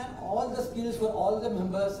don't plan all the skills for all the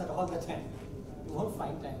members at all the time. You won't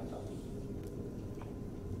find time at all.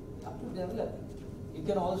 You have to develop. You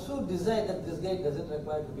can also decide that this guy doesn't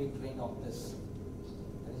require to be trained on this.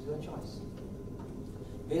 That is your choice.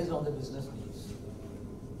 based on the business needs.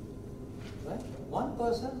 Right? One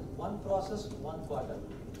person, one process, one quarter.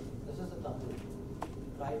 This is the template.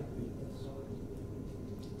 Try to build this.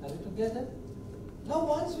 Are we together? Now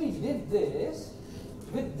once we did this,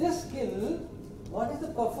 with this skill, what is the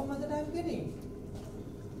performance that I am getting?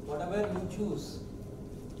 Whatever you choose.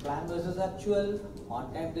 Plan versus actual,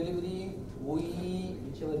 on-time delivery, OE,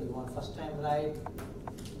 whichever you want, first time right.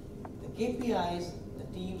 The KPIs, the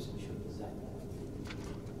teams should design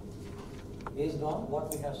based on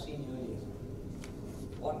what we have seen earlier.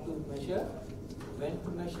 What to measure, when to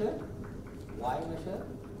measure, why measure,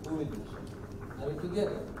 who will measure. Are we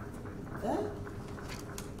together? Then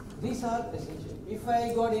these are essential. If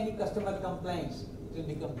I got any customer complaints, it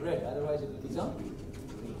will become red, otherwise it will become green.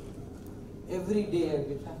 Every day I will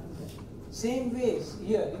be tracking that. Same ways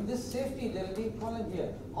here, in this safety, there will be a column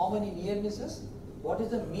here. How many near misses? What is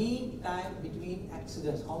the mean time between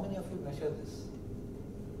accidents? How many of you measure this?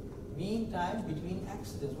 Mean time between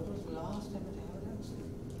accidents. What was the last time that I had an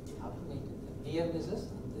accident? You have to maintain that. Near misses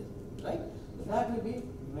and this, right? So that will be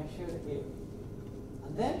measured here.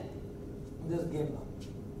 And then this game now.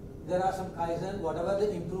 There are some Kaizen, whatever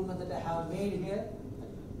the improvement that I have made here.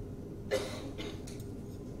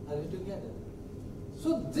 Are we together? So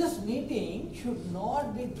this meeting should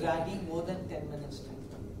not be dragging more than 10 minutes time.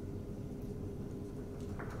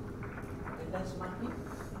 Attendance marking.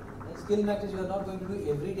 And skill matrix you are not going to do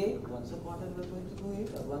every day. Once a quarter you are going to do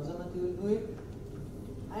it, or once a month you will do it.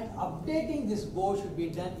 And updating this board should be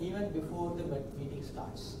done even before the meeting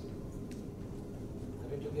starts.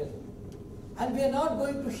 Are we together? And we are not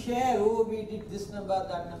going to share, oh, we did this number,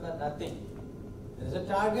 that number, nothing. There is a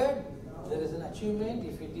target, there is an achievement.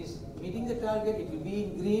 If it is meeting the target, it will be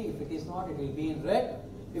in green. If it is not, it will be in red.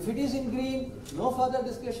 If it is in green, no further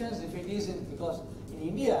discussions. If it is in, because in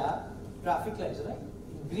India, traffic lights, right?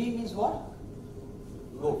 Green means what?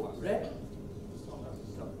 Go. Red? Stop.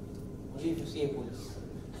 Only if you see a police.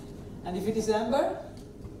 And if it is amber,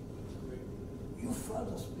 you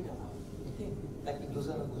further speed up. Like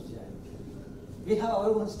we have our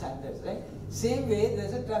own standards, right? Same way, there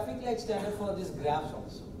is a traffic light standard for these graphs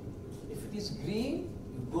also. If it is green,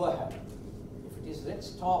 you go ahead. If it is red,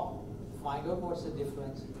 stop. Find out what's the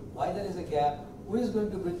difference, why there is a gap, who is going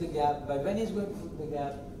to bridge the gap, by when is going to bridge the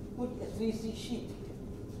gap. Put a 3C sheet.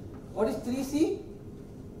 What is 3C?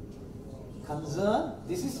 Concern.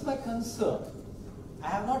 This is my concern. I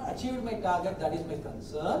have not achieved my target, that is my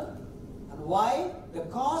concern. And why? The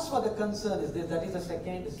cause for the concern is this, that is the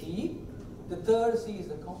second C. The third C is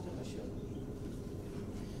the countermeasure.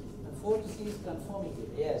 And fourth C is confirming it.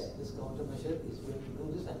 Yes, this countermeasure is going to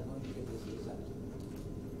do this and going to get this result.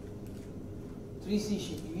 3C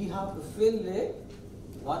sheet. We have to fill it,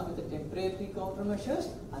 one with the temporary countermeasures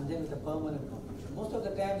and then with the permanent countermeasures. Most of the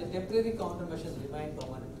time the temporary countermeasures remain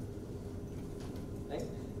permanent. Right?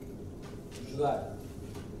 You are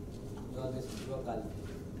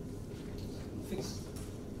fixed.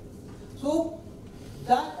 So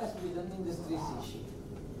that has to be done in this 3C sheet.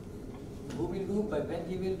 Who will do, by when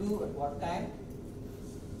he will do, at what time.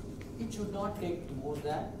 It should not take more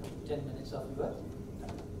than 10 minutes of your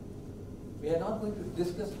time. We are not going to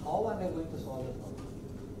discuss how am I going to solve the problem.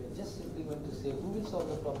 We are just simply going to say who will solve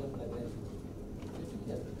the problem by when.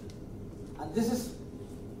 And this is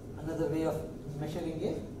another way of measuring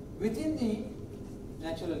it. Within the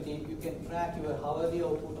natural team, you can track your hourly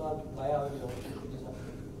output or bi-hourly output.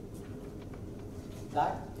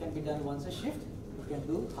 That can be done once a shift. You can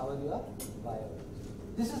do hourly or bi-hourly.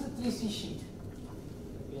 This is the 3C sheet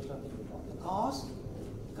that we are talking about. The cost,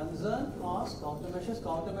 concern, cost, countermeasures.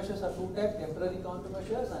 Countermeasures are two types, temporary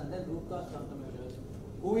countermeasures and then root cause countermeasures.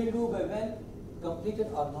 Who will do by when, completed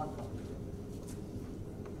or not completed.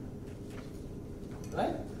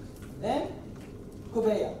 Right? Then,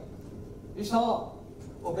 Kubeya. You saw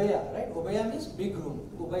Obeya, right? Obeya means big room.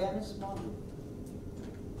 Kubeya means small room.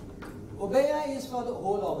 Obeya is for the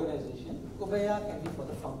whole organization. Kubeya can be for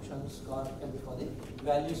the functions, or can be for the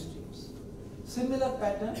value streams. Similar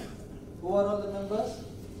pattern. Who are all the members?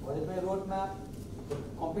 What is my roadmap? The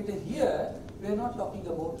competence here, we are not talking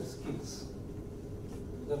about the skills.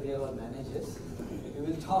 Because we are all managers. We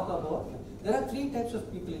will talk about. There are three types of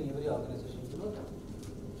people in every organization. You know that.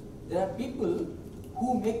 There are people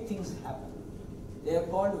who make things happen. They are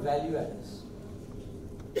called value adders.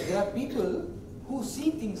 There are people who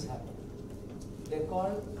see things happen. They are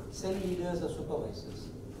called cell leaders or supervisors.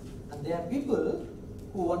 And there are people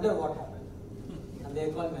who wonder what happened. And they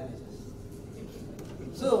are called managers.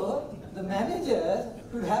 So, the manager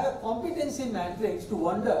should have a competency matrix to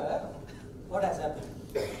wonder what has happened.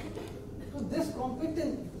 So, this is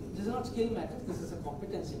not skill matrix, this is a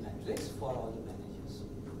competency matrix for all the managers.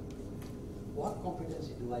 what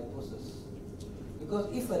competency do I possess?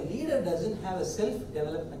 Because if a leader doesn't have a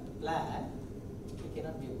self-development plan, he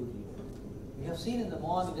cannot be a good leader. We have seen in the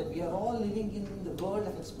morning that we are all living in the world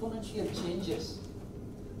of exponential changes.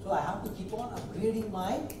 So I have to keep on upgrading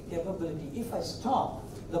my capability. If I stop,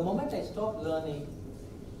 the moment I stop learning,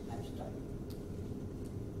 I'm stuck.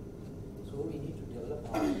 So we need to develop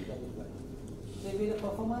our development. They be the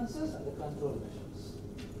performances and the control measures.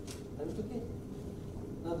 Are you okay?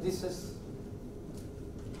 Now this is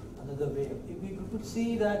another way. If we could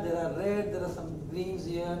see that there are red, there are some greens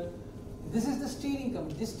here. This is the steering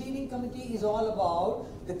committee. This steering committee is all about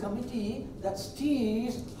the committee that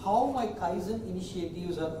steers how my Kaizen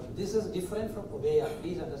initiatives are. This is different from Obeya,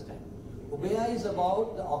 please understand. Obeya is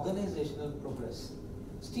about the organizational progress.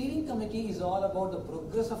 Steering committee is all about the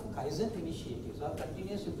progress of Kaizen initiatives or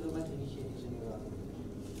continuous improvement initiatives in your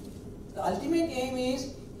organization. The ultimate aim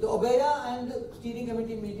is the Obeya and the steering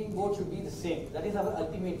committee meeting board should be the same. That is our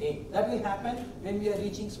ultimate aim. That will happen when we are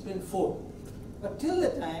reaching sprint 4. But till the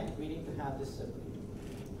time, we need to have this separate.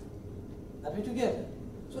 Are we together?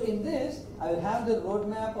 So in this, I will have the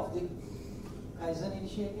roadmap of the Kaizen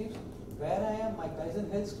initiatives, where I am, my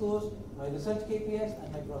Kaizen health scores, my research KPIs,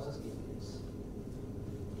 and my process KPIs.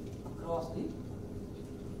 Across the,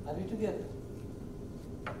 are we together?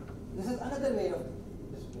 This is another way of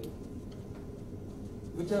display,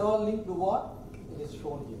 which are all linked to what? It is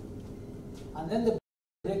shown here. And then the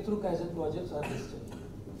breakthrough Kaizen projects are listed.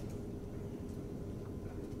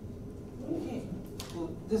 Okay, so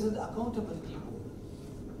this is the accountability board.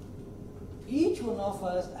 Each one of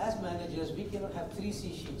us as managers, we cannot have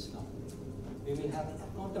 3C sheets now. We will have an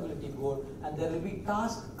accountability board and there will be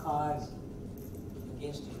task cards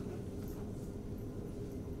against you.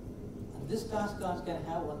 And this task cards can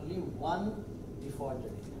have only one default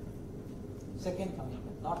date. Second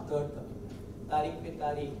commitment, not third commitment. Tariq pe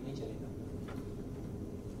tariq nahi chalega.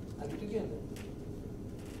 Are we together?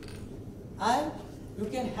 And you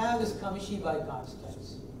can have this Kamishi by card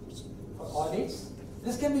styles for audits.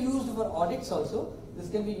 This can be used for audits also. This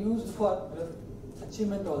can be used for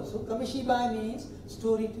achievement also. Kamishi by means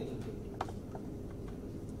storytelling.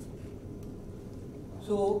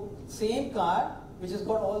 So same card which has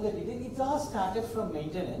got all the details. It's all started from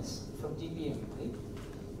maintenance, from TPM. Right?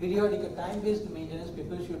 Periodic time-based maintenance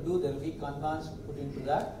people should do. There will be Kanbans put into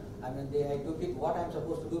that. And when I took it, what I'm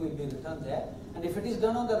supposed to do will be written there. And if it is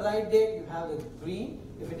done on the right date, you have the green.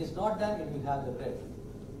 If it is not done, it will have the red.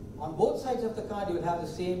 On both sides of the card, you will have the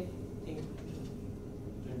same thing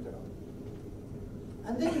printed out.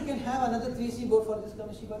 And then you can have another 3C board for this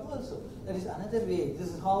Kamishi bar also. That is another way. This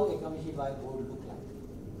is how a Kamishi bar board look like.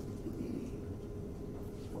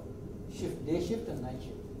 Shift, day shift and night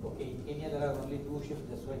shift. Okay, in Kenya there are only 2 shifts,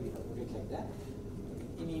 that's why we have put it like that.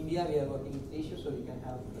 In India we are working in 3 shifts, so we can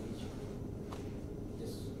have 3 shifts.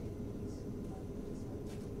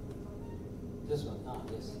 This one,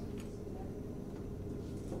 yes.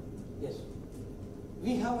 Yes.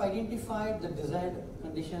 We have identified the desired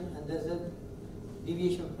condition and there's a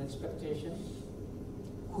deviation from expectation.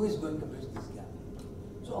 Who is going to bridge this gap?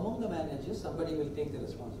 So among the managers, somebody will take the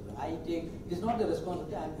responsibility. It's not the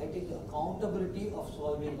responsibility, I take the accountability of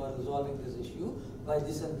solving or resolving this issue by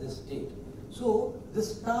this and this date. So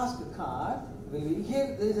this task card will be,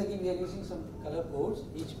 here there is again we are using some color codes,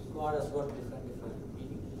 each card has got different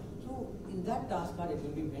meaning. So in that task card it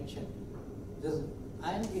will be mentioned. This,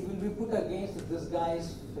 and it will be put against this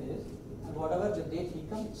guy's face and whatever the date he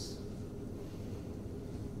comes.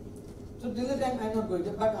 So till the time I am not going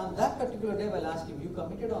to, but on that particular day I will ask him, you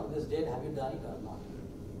committed on this date, have you done it or not?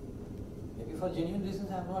 Maybe for genuine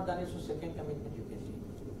reasons I have not done it, so second commitment you can take.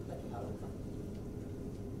 That you have it.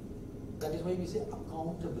 That is why we say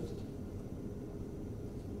accountability.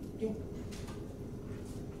 Okay?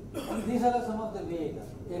 And these are some of the ways,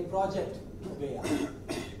 a project way out.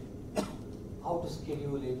 How to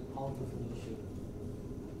schedule it, how to finish it.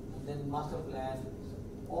 And then master plan.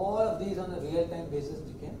 All of these on a real-time basis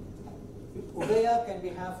you can. Obeya can be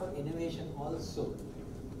have for innovation also.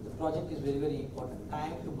 The project is very, very important.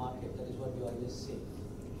 Time to market, that is what we always say.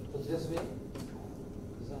 So this way,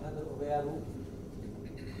 this is another Obeya room.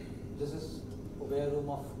 This is Obeya room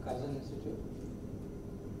of Kaizen Institute.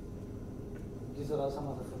 These are all some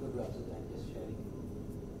of the photographs that I'm just sharing.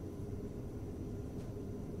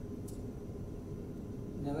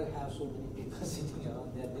 Never have so many people sitting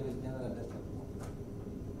around there, they will never understand.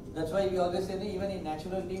 That's why we always say that even in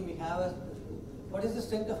natural team we have a, what is the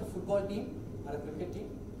strength of a football team or a cricket team?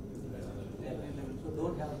 11. So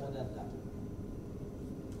don't have more than that.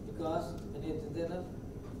 Because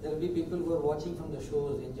there will be people who are watching from the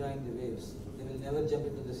shores, enjoying the waves. They will never jump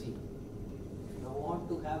into the sea. want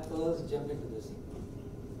to have pearls jump into the sea.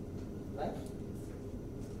 Right?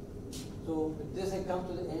 So with this I come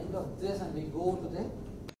to the end of this and we go to the